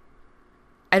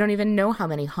 I don't even know how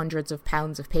many hundreds of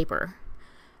pounds of paper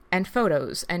and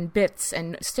photos and bits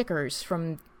and stickers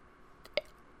and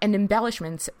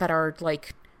embellishments that are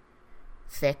like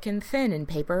thick and thin and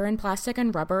paper and plastic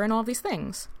and rubber and all these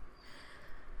things.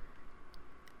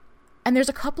 And there's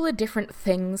a couple of different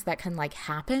things that can like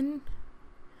happen.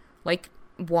 Like,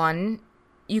 one,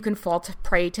 you can fall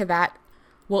prey to that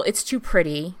well, it's too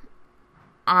pretty.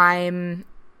 I'm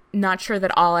not sure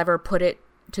that I'll ever put it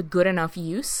to good enough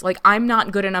use. Like, I'm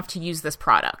not good enough to use this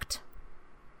product.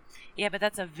 Yeah, but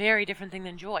that's a very different thing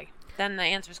than joy. Then the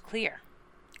answer's clear.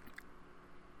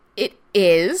 It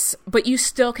is, but you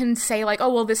still can say, like,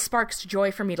 oh, well, this sparks joy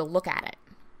for me to look at it.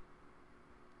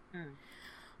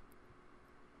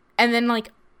 And then,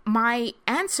 like, my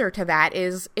answer to that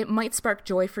is it might spark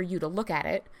joy for you to look at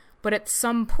it, but at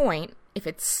some point, if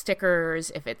it's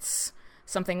stickers, if it's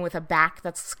something with a back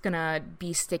that's gonna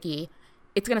be sticky,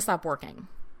 it's gonna stop working.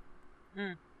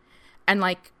 And,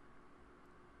 like,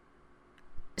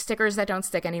 stickers that don't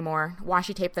stick anymore,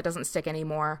 washi tape that doesn't stick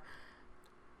anymore,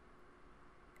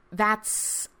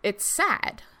 it's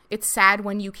sad. It's sad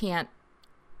when you can't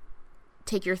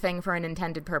take your thing for an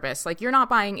intended purpose. Like,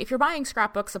 if you're buying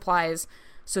scrapbook supplies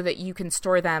so that you can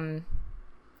store them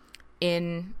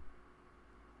in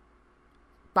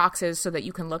boxes so that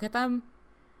you can look at them,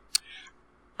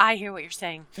 I hear what you're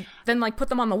saying. Then, like, put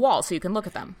them on the wall so you can look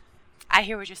at them. I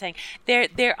hear what you're saying.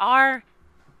 There are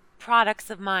products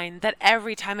of mine that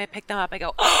every time I pick them up, I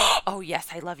go, oh, yes,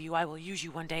 I love you. I will use you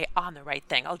one day on the right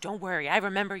thing. Oh, don't worry. I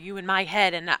remember you in my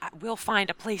head, and we'll find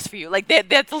a place for you. Like,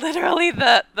 that's literally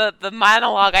the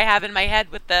monologue I have in my head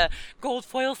with the gold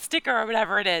foil sticker or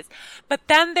whatever it is. But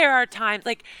then there are times,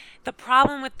 like, the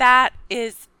problem with that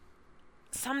is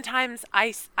sometimes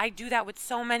I do that with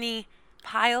so many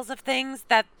piles of things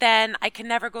that then I can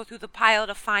never go through the pile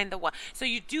to find the one. So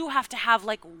you do have to have,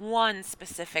 like, one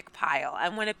specific pile.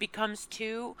 And when it becomes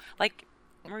two, like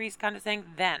Marie's kind of saying,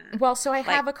 then. Well, so I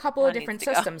have a couple of different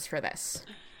systems for this.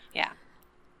 Yeah.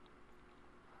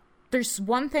 There's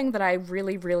one thing that I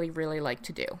really, really, really like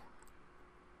to do.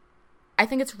 I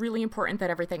think it's really important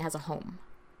that everything has a home.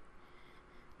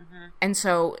 And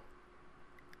so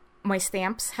my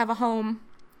stamps have a home.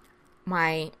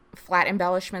 My flat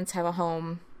embellishments have a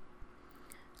home.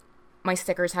 My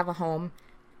stickers have a home.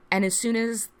 And as soon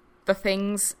as the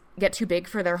things get too big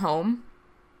for their home...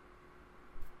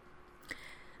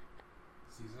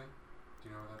 Seasoning? Do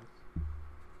you know what that is?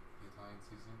 The Italian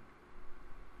seasoning?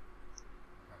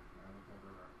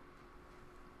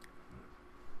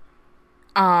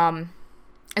 Okay,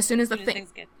 as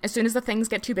soon as the things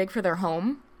get too big for their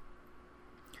home,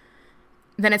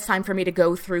 then it's time for me to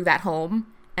go through that home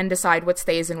and decide what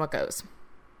stays and what goes.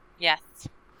 Yes.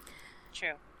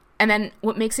 True. And then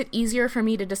what makes it easier for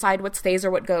me to decide what stays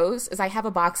or what goes is I have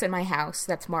a box in my house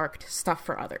that's marked stuff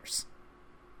for others.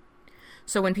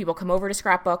 So when people come over to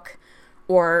scrapbook,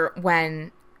 or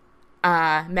when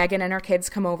Megan and her kids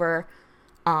come over,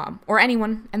 or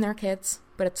anyone and their kids,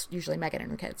 but it's usually Megan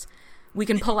and her kids, we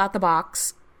can pull out the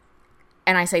box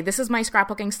and I say, this is my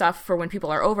scrapbooking stuff for when people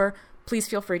are over. Please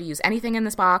feel free to use anything in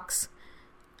this box.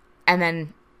 And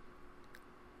then,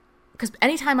 because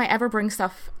anytime I ever bring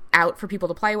stuff out for people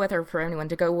to play with or for anyone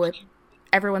to go with,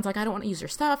 everyone's like, I don't want to use your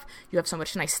stuff. You have so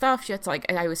much nice stuff. It's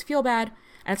like, I always feel bad.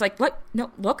 And it's like,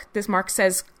 look, this mark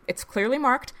says, it's clearly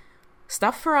marked,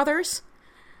 stuff for others.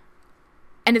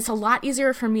 And it's a lot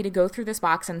easier for me to go through this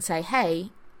box and say, hey,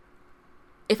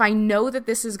 if I know that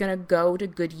this is going to go to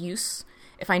good use,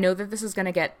 if I know that this is going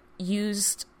to get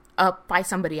used up by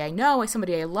somebody I know,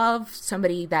 somebody I love,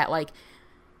 somebody that, like,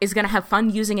 is going to have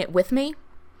fun using it with me,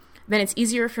 then it's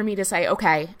easier for me to say,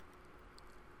 okay,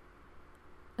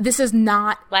 this is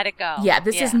not... Let it go. Yeah,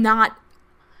 this is not...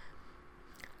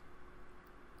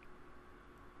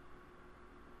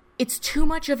 It's too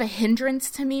much of a hindrance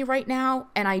to me right now,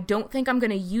 and I don't think I'm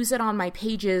going to use it on my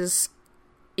pages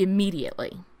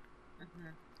immediately.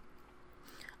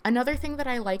 Another thing that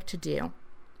I like to do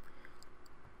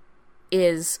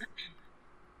is,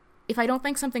 if I don't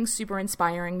think something's super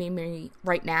inspiring me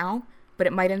right now, but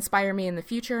it might inspire me in the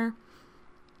future,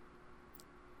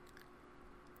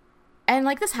 and,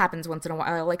 like, this happens once in a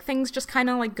while, like, things just kind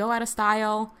of, like, go out of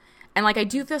style, and, like, I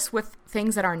do this with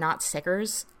things that are not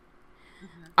stickers,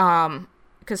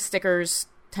 because stickers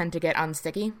tend to get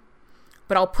unsticky,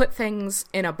 but I'll put things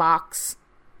in a box,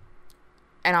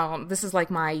 and this is like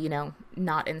my,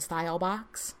 not in style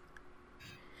box.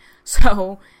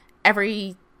 So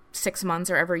every 6 months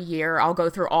or every year, I'll go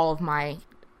through all of my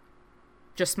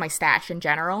stash in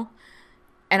general,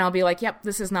 and I'll be like, yep,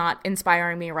 this is not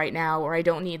inspiring me right now, or I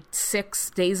don't need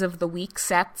 6 days of the week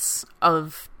sets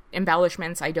of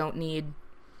embellishments, I don't need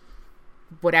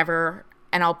whatever,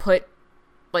 and I'll put,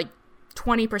 like,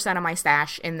 20% of my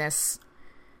stash in this,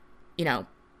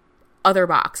 other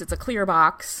box. It's a clear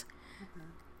box.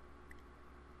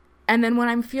 And then when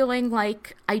I'm feeling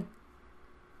like I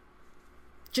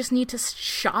just need to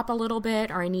shop a little bit,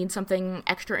 or I need something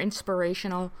extra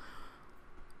inspirational,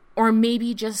 or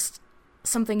maybe just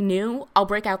something new, I'll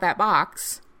break out that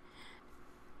box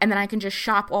and then I can just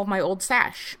shop all my old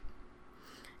stash.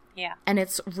 Yeah. And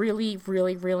it's really,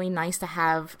 really, really nice to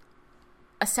have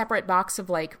a separate box of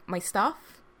like my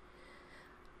stuff.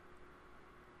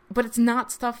 But it's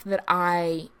not stuff that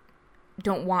I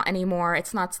don't want anymore.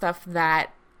 It's not stuff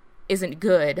that isn't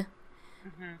good.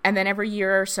 Mm-hmm. And then every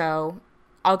year or so,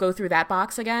 I'll go through that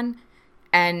box again.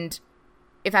 And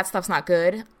if that stuff's not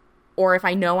good, or if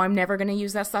I know I'm never going to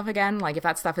use that stuff again, like if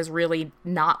that stuff is really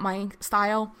not my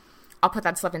style, I'll put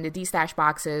that stuff into destash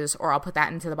boxes, or I'll put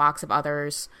that into the box of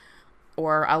others,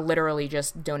 or I'll literally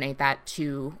just donate that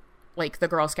to like the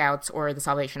Girl Scouts or the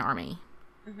Salvation Army.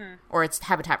 Mm-hmm. Or it's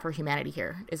Habitat for Humanity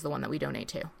here is the one that we donate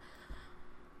to.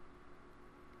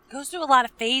 Goes through a lot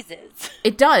of phases.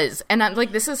 It does. And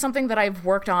like this is something that I've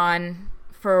worked on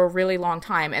for a really long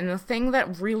time. And the thing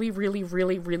that really, really,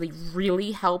 really, really,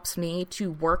 really helps me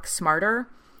to work smarter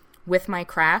with my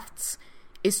crafts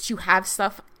is to have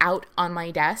stuff out on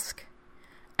my desk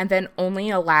and then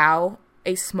only allow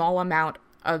a small amount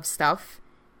of stuff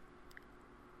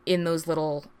in those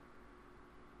little,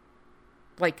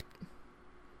 like,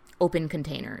 open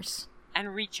containers.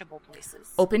 And reachable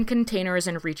places. Open containers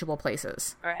and reachable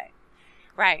places. Right.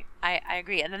 Right. I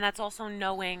agree. And then that's also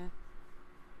knowing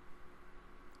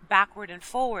backward and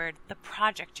forward the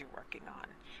project you're working on.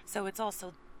 So it's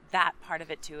also that part of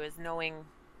it too, is knowing,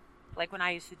 like when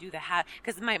I used to do the hat,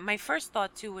 because my first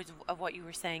thought too was of what you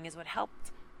were saying is what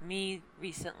helped me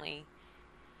recently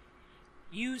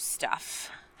use stuff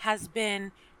has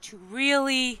been to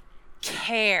really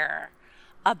care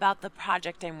about the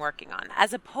project I'm working on,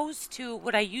 as opposed to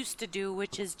what I used to do,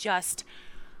 which is just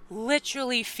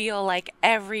literally feel like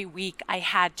every week I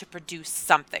had to produce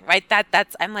something, right?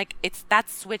 That's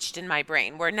switched in my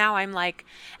brain, where now I'm like,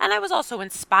 and I was also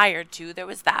inspired to, there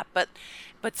was that, but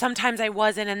sometimes I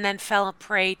wasn't, and then fell a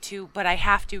prey to, but I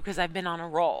have to because I've been on a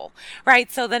roll,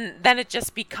 right? So then it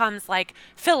just becomes like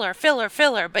filler,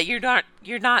 but you're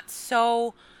not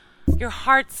so, your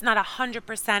heart's not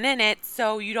 100% in it,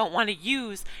 so you don't want to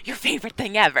use your favorite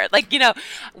thing ever. Like,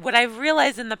 what I've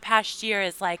realized in the past year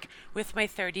is, like, with my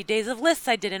 30 days of lists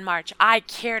I did in March, I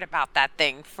cared about that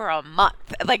thing for a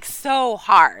month, like, so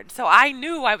hard. So I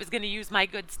knew I was going to use my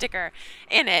good sticker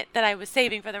in it that I was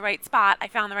saving for the right spot. I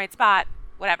found the right spot,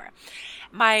 whatever.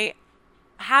 My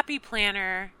Happy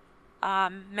Planner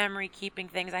memory keeping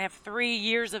things, I have 3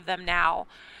 years of them now.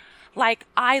 Like,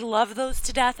 I love those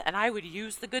to death, and I would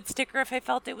use the good sticker if I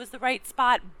felt it was the right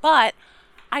spot, but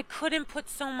I couldn't put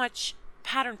so much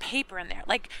pattern paper in there.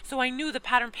 Like, so I knew the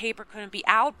pattern paper couldn't be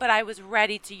out, but I was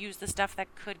ready to use the stuff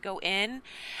that could go in.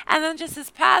 And then just this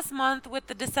past month with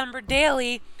the December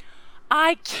daily,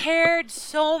 I cared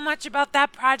so much about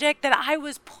that project that I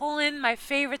was pulling my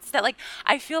favorite stuff. Like,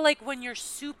 I feel like when you're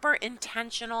super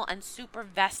intentional and super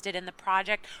vested in the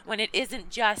project, when it isn't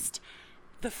just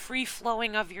the free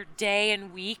flowing of your day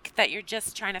and week, that you're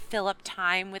just trying to fill up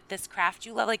time with this craft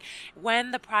you love. Like,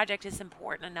 when the project is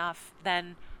important enough,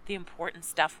 then the important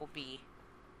stuff will be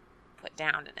put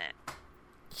down in it.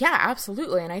 Yeah,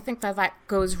 absolutely. And I think that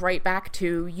goes right back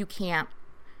to, you can't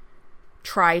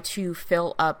try to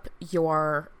fill up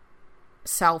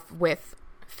yourself with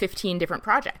 15 different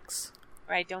projects.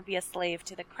 Right. Don't be a slave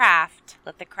to the craft.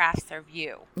 Let the craft serve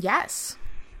you. Yes.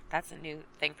 That's a new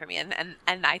thing for me. And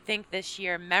I think this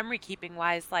year, memory keeping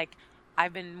wise, like,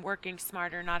 I've been working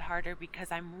smarter, not harder, because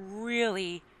I'm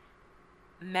really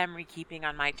memory keeping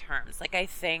on my terms. Like, I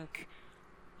think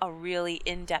a really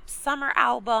in-depth summer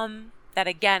album that,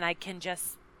 again, I can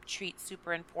just treat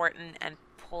super important and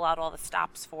pull out all the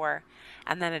stops for,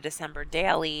 and then a December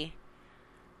daily.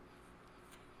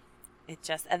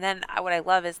 And then what I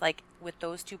love is, like, with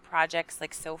those two projects,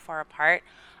 like, so far apart,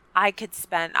 I could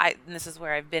spend, and this is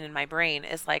where I've been in my brain,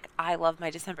 is like, I love my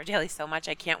December daily so much.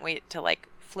 I can't wait to, like,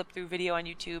 flip through video on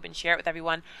YouTube and share it with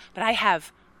everyone. But I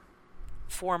have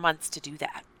 4 months to do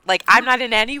that. Like, I'm not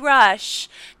in any rush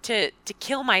to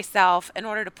kill myself in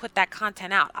order to put that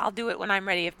content out. I'll do it when I'm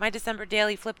ready. If my December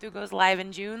daily flip through goes live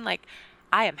in June, like,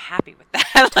 I am happy with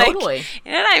that. Totally. Like,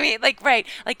 you know what I mean? Like, right.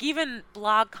 Like, even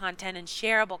blog content and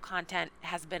shareable content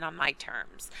has been on my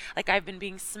terms. Like, I've been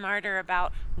being smarter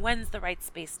about when's the right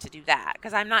space to do that.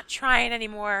 Because I'm not trying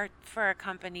anymore for a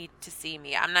company to see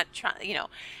me. I'm not trying,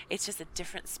 it's just a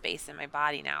different space in my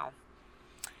body now.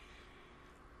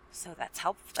 So that's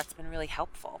helpful. That's been really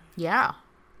helpful. Yeah.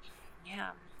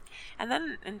 Yeah.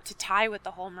 And to tie with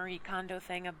the whole Marie Kondo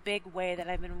thing, a big way that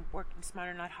I've been working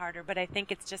smarter, not harder, but I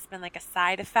think it's just been like a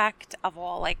side effect of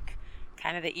all, like,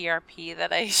 kind of the ERP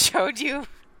that I showed you,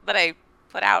 that I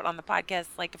put out on the podcast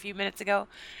like a few minutes ago.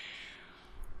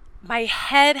 my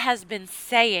head has been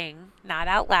saying, not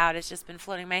out loud, it's just been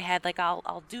floating in my head, like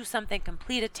I'll do something,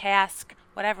 complete a task,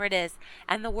 whatever it is,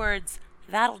 and the words,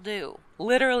 that'll do,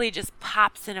 literally just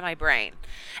pops into my brain.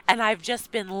 And I've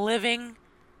just been living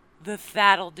the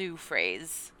that'll do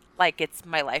phrase like it's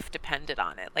my life depended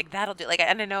on it. Like that'll do. Like,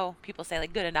 and I know people say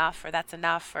like good enough or that's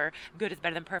enough or good is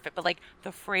better than perfect, but like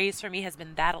the phrase for me has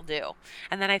been that'll do.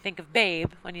 And then I think of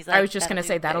Babe when he's like, I was just going to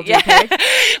say that'll do. Yeah.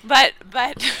 but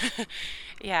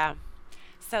yeah.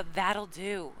 So that'll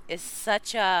do is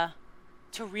such a,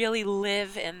 to really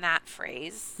live in that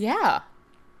phrase. Yeah.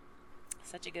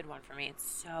 Such a good one for me. It's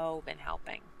so been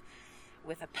helping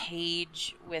with a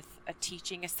page, with a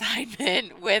teaching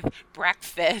assignment, with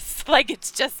breakfast. Like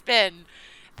it's just been,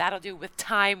 that'll do, with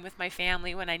time with my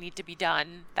family when I need to be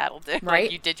done. That'll do. Right.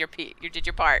 Like you did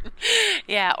your part.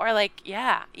 Yeah. Or like,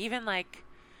 yeah, even like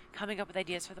coming up with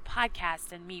ideas for the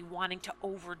podcast and me wanting to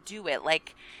overdo it.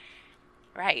 Like,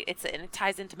 right. And it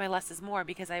ties into my less is more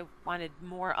because I wanted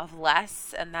more of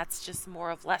less, and that's just more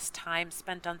of less time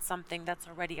spent on something that's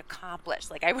already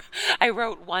accomplished. Like I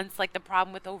wrote once, like the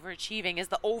problem with overachieving is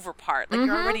the over part. Like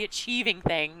you're already achieving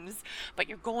things, but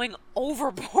you're going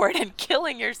overboard and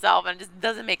killing yourself, and it just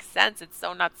doesn't make sense. It's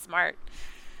so not smart.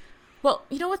 Well,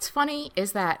 you know what's funny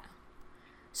is that,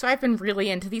 so I've been really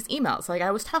into these emails like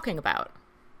I was talking about.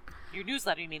 Your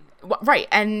newsletter, you mean? Right,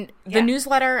 and the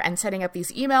newsletter and setting up these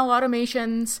email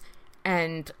automations.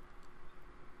 And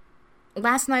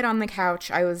last night on the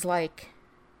couch, I was like,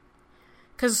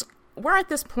 because we're at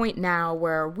this point now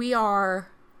where we're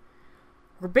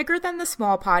bigger than the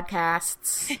small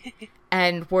podcasts,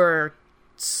 and we're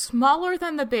smaller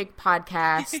than the big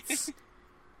podcasts,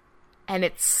 and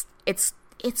it's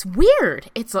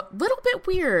weird. It's a little bit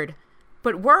weird.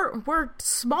 But we're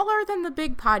smaller than the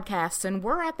big podcasts, and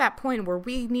we're at that point where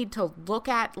we need to look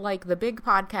at, like, the big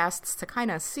podcasts to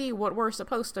kind of see what we're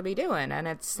supposed to be doing. And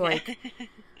it's like,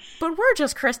 but we're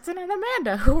just Kristen and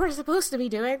Amanda who are supposed to be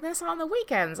doing this on the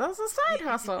weekends as a side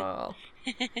hustle.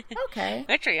 Okay.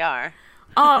 Which we are.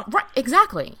 Right,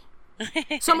 exactly.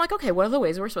 So I'm like, okay, what are the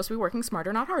ways we're supposed to be working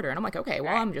smarter, not harder? And I'm like, okay,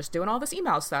 well, I'm just doing all this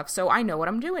email stuff, so I know what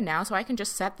I'm doing now, so I can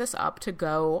just set this up to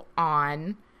go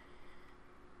on.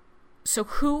 So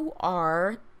who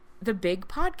are the big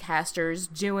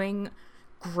podcasters doing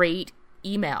great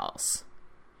emails?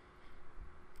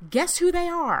 Guess who they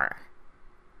are?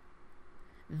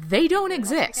 They don't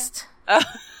exist.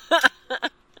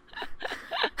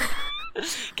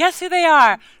 Guess who they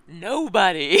are?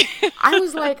 Nobody. I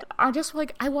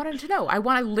wanted to know.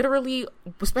 I literally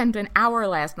spent an hour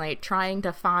last night trying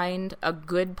to find a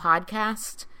good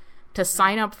podcast to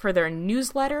sign up for their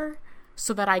newsletter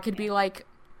so that I could be like,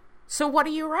 so what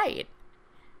do you write?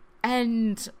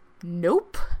 And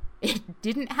nope, it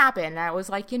didn't happen. I was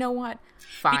like, you know what?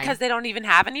 Fine. Because they don't even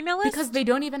have an email list? Because they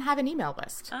don't even have an email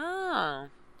list. Oh.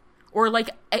 Or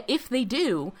like, if they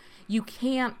do, you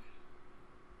can't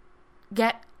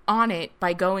get on it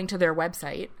by going to their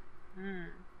website.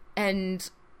 And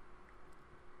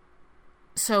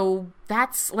so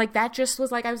that's like, that just was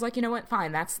like, I was like, you know what?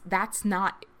 Fine. That's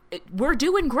not, we're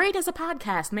doing great as a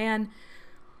podcast, man.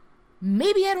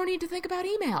 Maybe I don't need to think about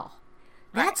email.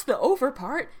 Right. That's the over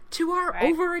part to our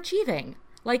overachieving.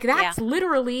 Like, that's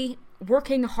literally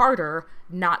working harder,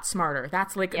 not smarter.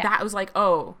 That's like, that was like,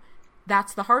 oh,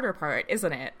 that's the harder part,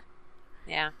 isn't it?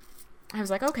 Yeah. I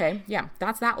was like, okay, yeah,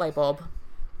 that's that light bulb.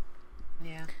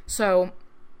 Yeah. So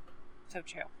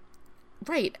true.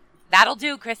 Right. That'll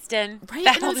do, Kristen. Right.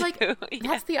 That'll and I was like,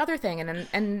 that's the other thing.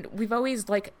 And we've always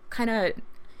like kind of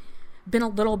been a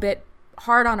little bit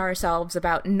hard on ourselves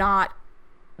about not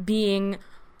being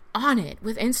on it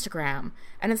with Instagram.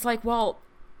 And it's like, well,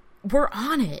 we're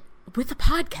on it with the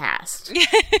podcast.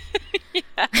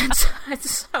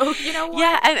 so you know what?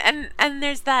 Yeah, and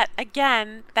there's that,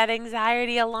 again, that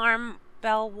anxiety alarm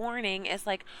bell warning is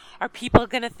like, are people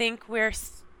going to think we're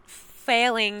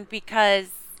failing because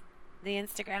the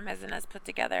Instagram isn't as put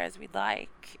together as we'd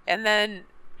like? And then,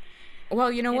 well,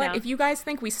 you know what? If you guys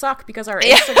think we suck because our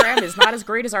Instagram is not as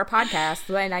great as our podcast,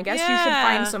 then I guess you should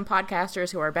find some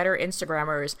podcasters who are better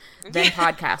Instagrammers than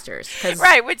podcasters.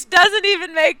 Right, which doesn't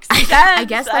even make sense. I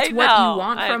guess that's what you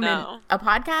want from a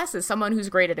podcast, is someone who's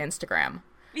great at Instagram.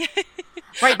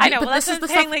 Right, I know. But well, that's what I'm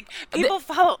saying. Like, people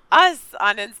follow us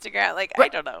on Instagram. Like, I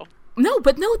don't know. No,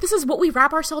 this is what we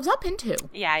wrap ourselves up into.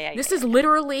 Yeah. This is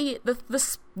literally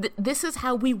this is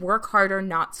how we work harder,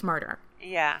 not smarter.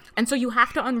 Yeah. And so you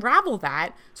have to unravel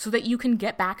that so that you can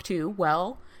get back to,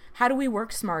 well, how do we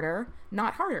work smarter,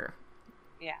 not harder?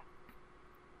 Yeah.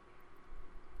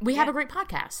 We have a great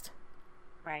podcast.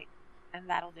 Right. And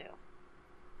that'll do.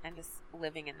 And just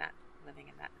living in that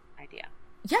idea.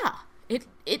 Yeah.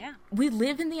 We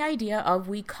live in the idea of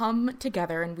we come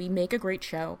together and we make a great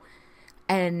show,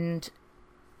 and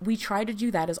we try to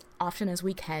do that as often as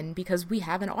we can because we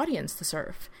have an audience to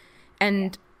serve.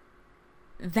 And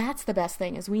that's the best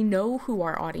thing, is we know who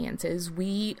our audience is.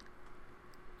 We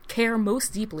care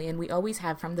most deeply, and we always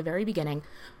have from the very beginning,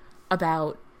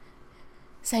 about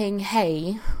saying,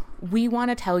 hey, we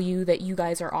want to tell you that you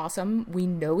guys are awesome. We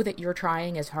know that you're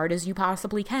trying as hard as you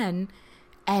possibly can.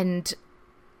 And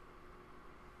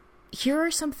here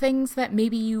are some things that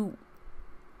maybe you,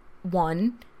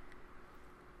 one,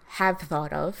 have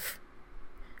thought of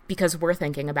because we're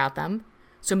thinking about them.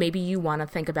 So maybe you want to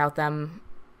think about them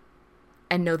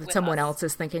and know that With someone us. else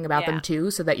is thinking about them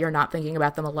too, so that you're not thinking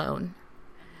about them alone.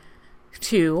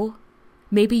 Two,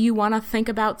 maybe you want to think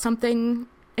about something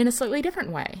in a slightly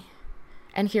different way.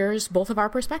 And here's both of our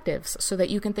perspectives so that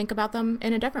you can think about them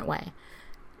in a different way.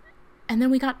 And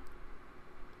then we got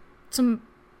some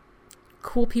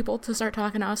cool people to start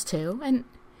talking to us too. And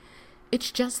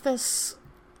it's just this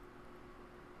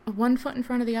one foot in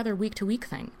front of the other, week to week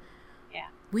thing. Yeah.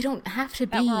 We don't have to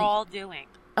That be we're all doing.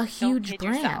 a Don't huge kid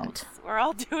brand. yourselves. We're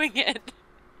all doing it.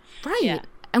 Right. Yeah.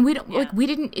 And we don't, like, we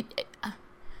didn't,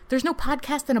 there's no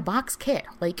podcast in a box kit.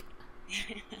 Like,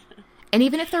 and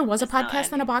even if there was a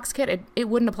podcast in a box kit, it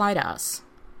wouldn't apply to us.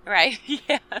 Right.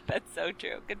 Yeah, that's so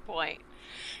true. Good point.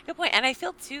 Good point. And I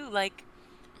feel too, like,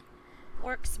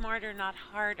 work smarter, not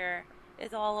harder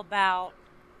is all about,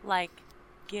 like,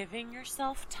 giving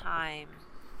yourself time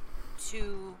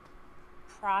to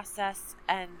process,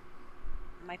 and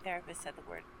my therapist said the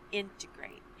word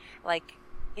integrate. Like,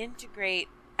 integrate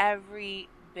every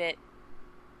bit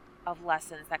of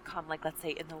lessons that come, like, let's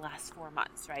say in the last 4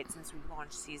 months, right, since we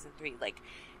launched season 3. Like,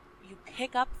 you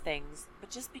pick up things, but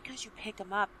just because you pick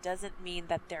them up doesn't mean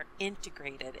that they're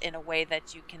integrated in a way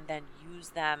that you can then use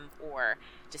them or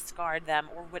discard them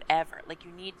or whatever. Like,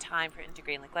 you need time for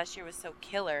integrating. Like, last year was so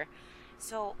killer.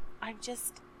 So I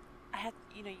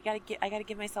gotta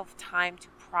give myself time to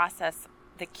process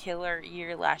the killer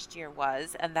year last year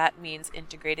was, and that means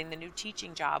integrating the new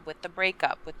teaching job with the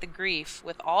breakup, with the grief,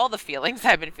 with all the feelings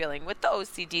I've been feeling, with the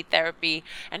OCD therapy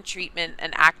and treatment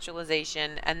and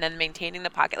actualization, and then maintaining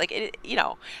the pocket. Like, it,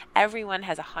 everyone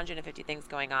has 150 things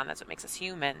going on. That's what makes us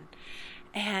human.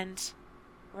 And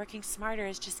working smarter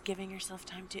is just giving yourself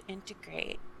time to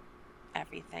integrate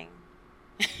everything.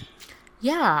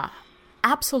 Yeah,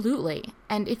 absolutely.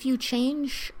 And if you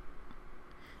change,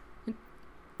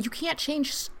 you can't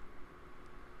change.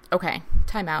 Okay,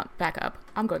 time out, back up.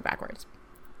 I'm going backwards.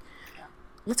 Yeah.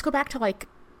 Let's go back to, like,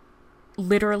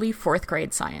 literally 4th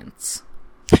grade science.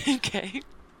 Okay.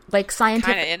 Like,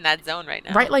 scientific. Kind of in that zone right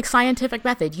now. Right, like scientific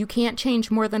method. You can't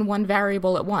change more than one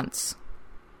variable at once.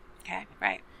 Okay,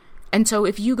 right. And so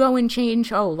if you go and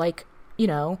change, well,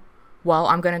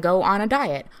 I'm going to go on a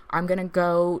diet. I'm going to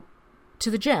go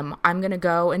to the gym. I'm going to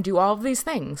go and do all of these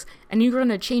things. And you're going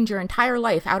to change your entire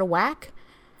life out of whack.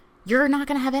 You're not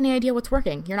going to have any idea what's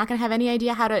working. You're not going to have any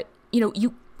idea how to,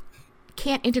 you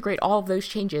can't integrate all of those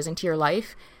changes into your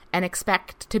life and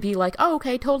expect to be like, oh,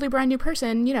 okay, totally brand new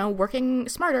person, working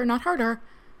smarter, not harder.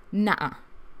 Nuh-uh.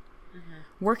 Mm-hmm.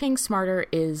 Working smarter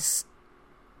is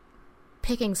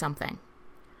picking something,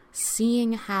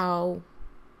 seeing how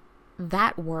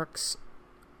that works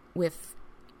with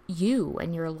you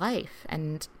and your life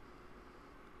and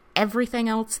everything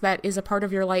else that is a part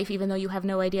of your life, even though you have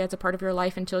no idea it's a part of your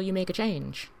life until you make a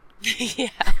change. Yeah.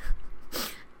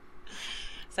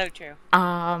 So true.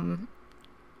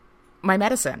 My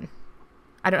medicine.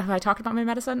 I don't know, have I talked about my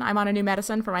medicine? I'm on a new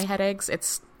medicine for my headaches.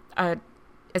 It's an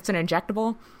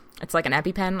injectable. It's like an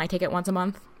EpiPen. I take it once a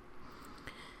month.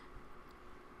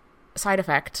 Side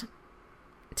effect,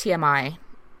 TMI,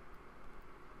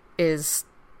 is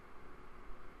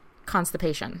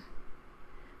constipation.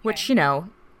 Which,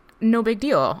 no big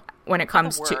deal when it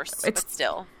comes worse, to it's but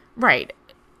still right.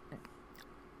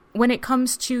 When it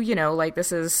comes to, like,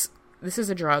 this is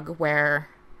a drug where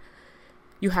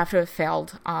you have to have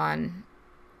failed on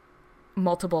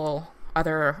multiple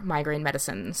other migraine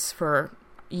medicines for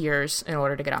years in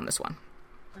order to get on this one.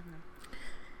 Mm-hmm.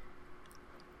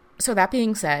 So that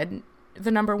being said,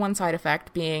 the number one side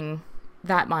effect being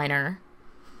that minor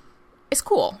is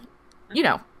cool.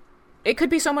 Mm-hmm. It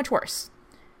could be so much worse.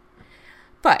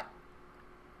 But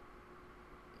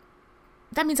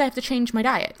that means I have to change my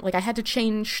diet. Like, I had to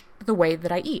change the way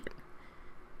that I eat.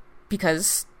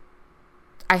 Because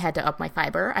I had to up my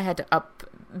fiber. I had to up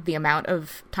the amount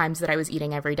of times that I was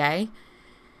eating every day.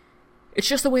 It's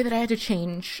just the way that I had to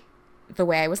change the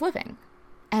way I was living.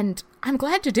 And I'm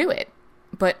glad to do it.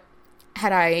 But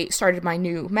had I started my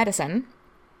new medicine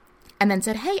and then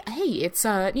said, hey, it's,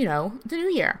 the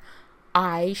new year.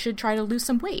 I should try to lose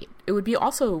some weight. It would be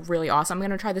also really awesome. I'm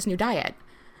going to try this new diet.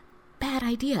 Bad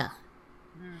idea.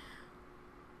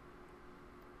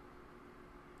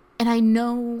 And I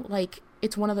know, like,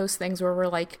 it's one of those things where we're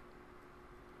like,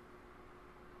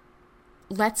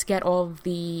 let's just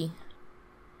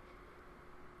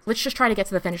try to get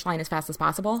to the finish line as fast as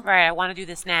possible. Right, I want to do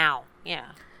this now.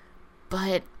 Yeah.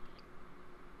 But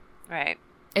right.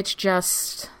 It's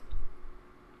just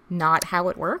not how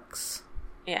it works.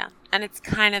 Yeah. And it's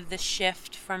kind of the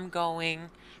shift from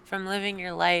living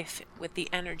your life with the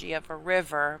energy of a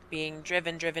river, being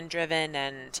driven,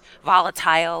 and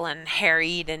volatile and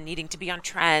harried and needing to be on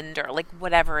trend or like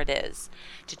whatever it is,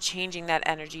 to changing that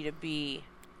energy to be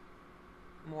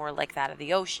more like that of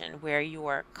the ocean, where you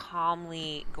are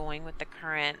calmly going with the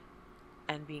current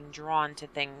and being drawn to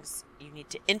things you need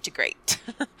to integrate.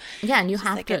 Yeah, and you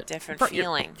have like to a different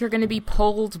feeling. You're going to be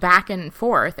pulled back and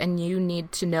forth, and you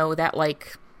need to know that,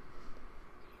 like,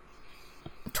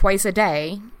 twice a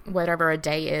day, whatever a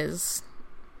day is,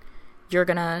 you're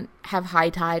going to have high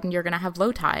tide and you're going to have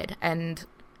low tide, and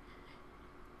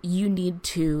you need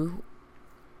to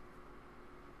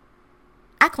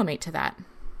acclimate to that.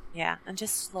 Yeah, and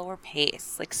just slower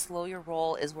pace. Like, slow your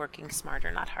roll is working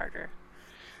smarter, not harder,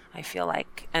 I feel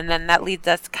like. And then that leads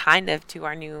us kind of to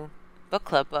our new book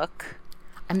club book.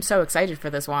 I'm so excited for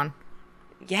this one.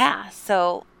 Yeah,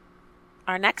 so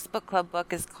our next book club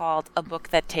book is called A Book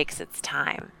That Takes Its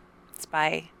Time. It's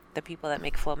by the people that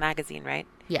make Flow magazine, right?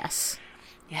 Yes.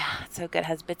 Yeah, it's so good. It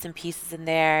has bits and pieces in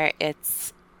there.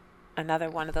 It's another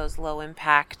one of those low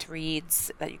impact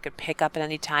reads that you could pick up at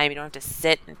any time. You don't have to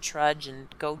sit and trudge and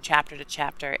go chapter to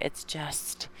chapter. It's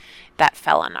just, that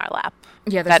fell on our lap.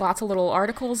 Yeah, there's lots of little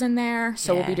articles in there,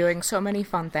 so we'll be doing so many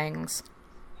fun things.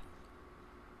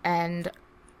 And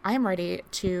I am ready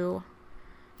to,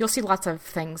 you'll see lots of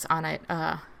things on it,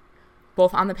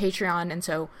 both on the Patreon, and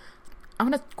so I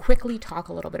want to quickly talk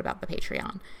a little bit about the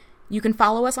Patreon. You can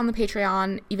follow us on the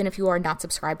Patreon, even if you are not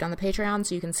subscribed on the Patreon,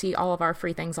 so you can see all of our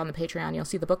free things on the Patreon. You'll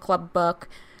see the book club book.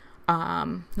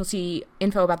 You'll see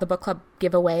info about the book club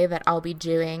giveaway that I'll be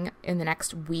doing in the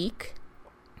next week.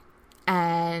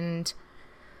 And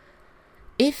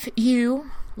if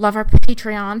you love our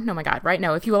Patreon, oh my God, right?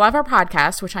 No, if you love our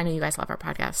podcast, which I know you guys love our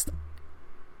podcast,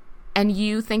 and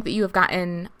you think that you have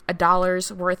gotten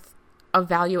 $1 worth of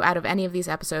value out of any of these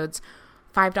episodes,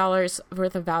 $5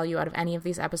 worth of value out of any of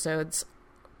these episodes,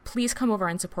 please come over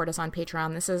and support us on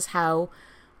Patreon. This is how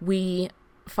we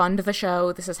fund the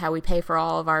show. This is how we pay for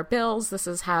all of our bills. This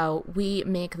is how we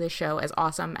make this show as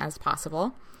awesome as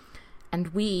possible. And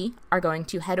we are going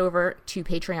to head over to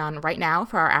Patreon right now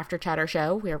for our After Chatter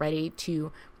show. We are ready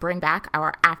to bring back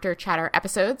our After Chatter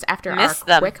episodes after our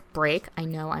quick break. I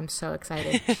know, I'm so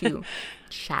excited to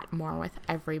chat more with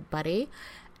everybody.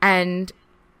 And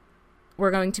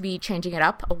we're going to be changing it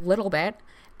up a little bit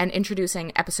and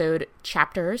introducing episode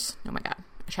chapters. Oh my God.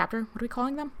 A chapter? What are we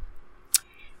calling them?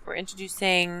 We're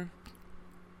introducing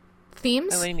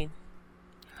themes. Oh, what do you mean?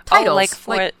 Titles. Oh, like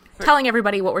for telling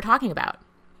everybody what we're talking about.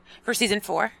 For season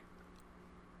 4?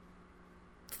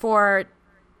 For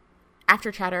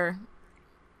After Chatter.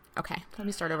 Okay, let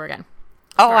me start over again.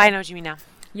 Sorry. Oh, I know what you mean now.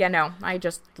 Yeah, no, I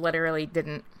just literally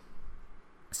didn't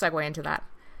segue into that.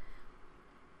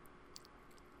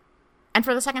 And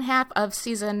for the second half of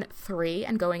season 3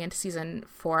 and going into season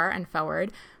 4 and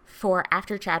forward, for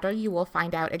After Chatter, you will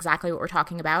find out exactly what we're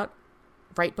talking about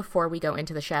right before we go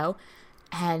into the show.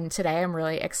 And today I'm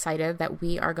really excited that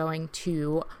we are going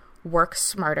to work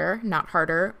smarter, not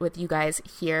harder, with you guys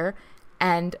here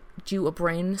and do a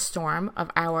brainstorm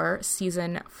of our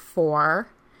season 4.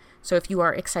 So if you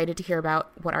are excited to hear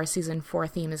about what our season 4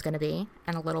 theme is going to be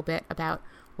and a little bit about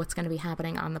what's going to be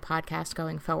happening on the podcast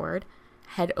going forward,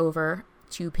 head over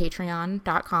to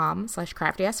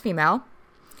patreon.com/craftyasfemale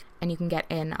and you can get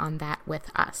in on that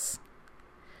with us.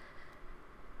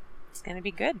 It's going to be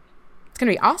good. It's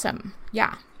going to be awesome.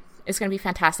 Yeah. It's going to be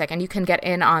fantastic. And you can get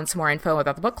in on some more info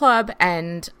about the book club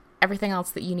and everything else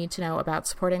that you need to know about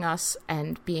supporting us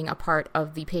and being a part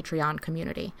of the Patreon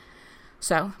community.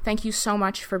 So thank you so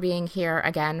much for being here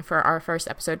again for our first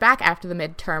episode back after the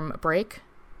midterm break.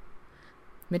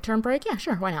 Midterm break? Yeah,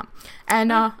 sure. Why not?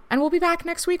 And we'll be back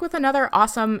next week with another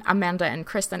awesome Amanda and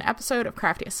Kristen episode of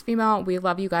Crafty as Female. We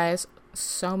love you guys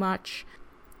so much.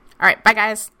 All right. Bye,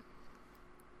 guys.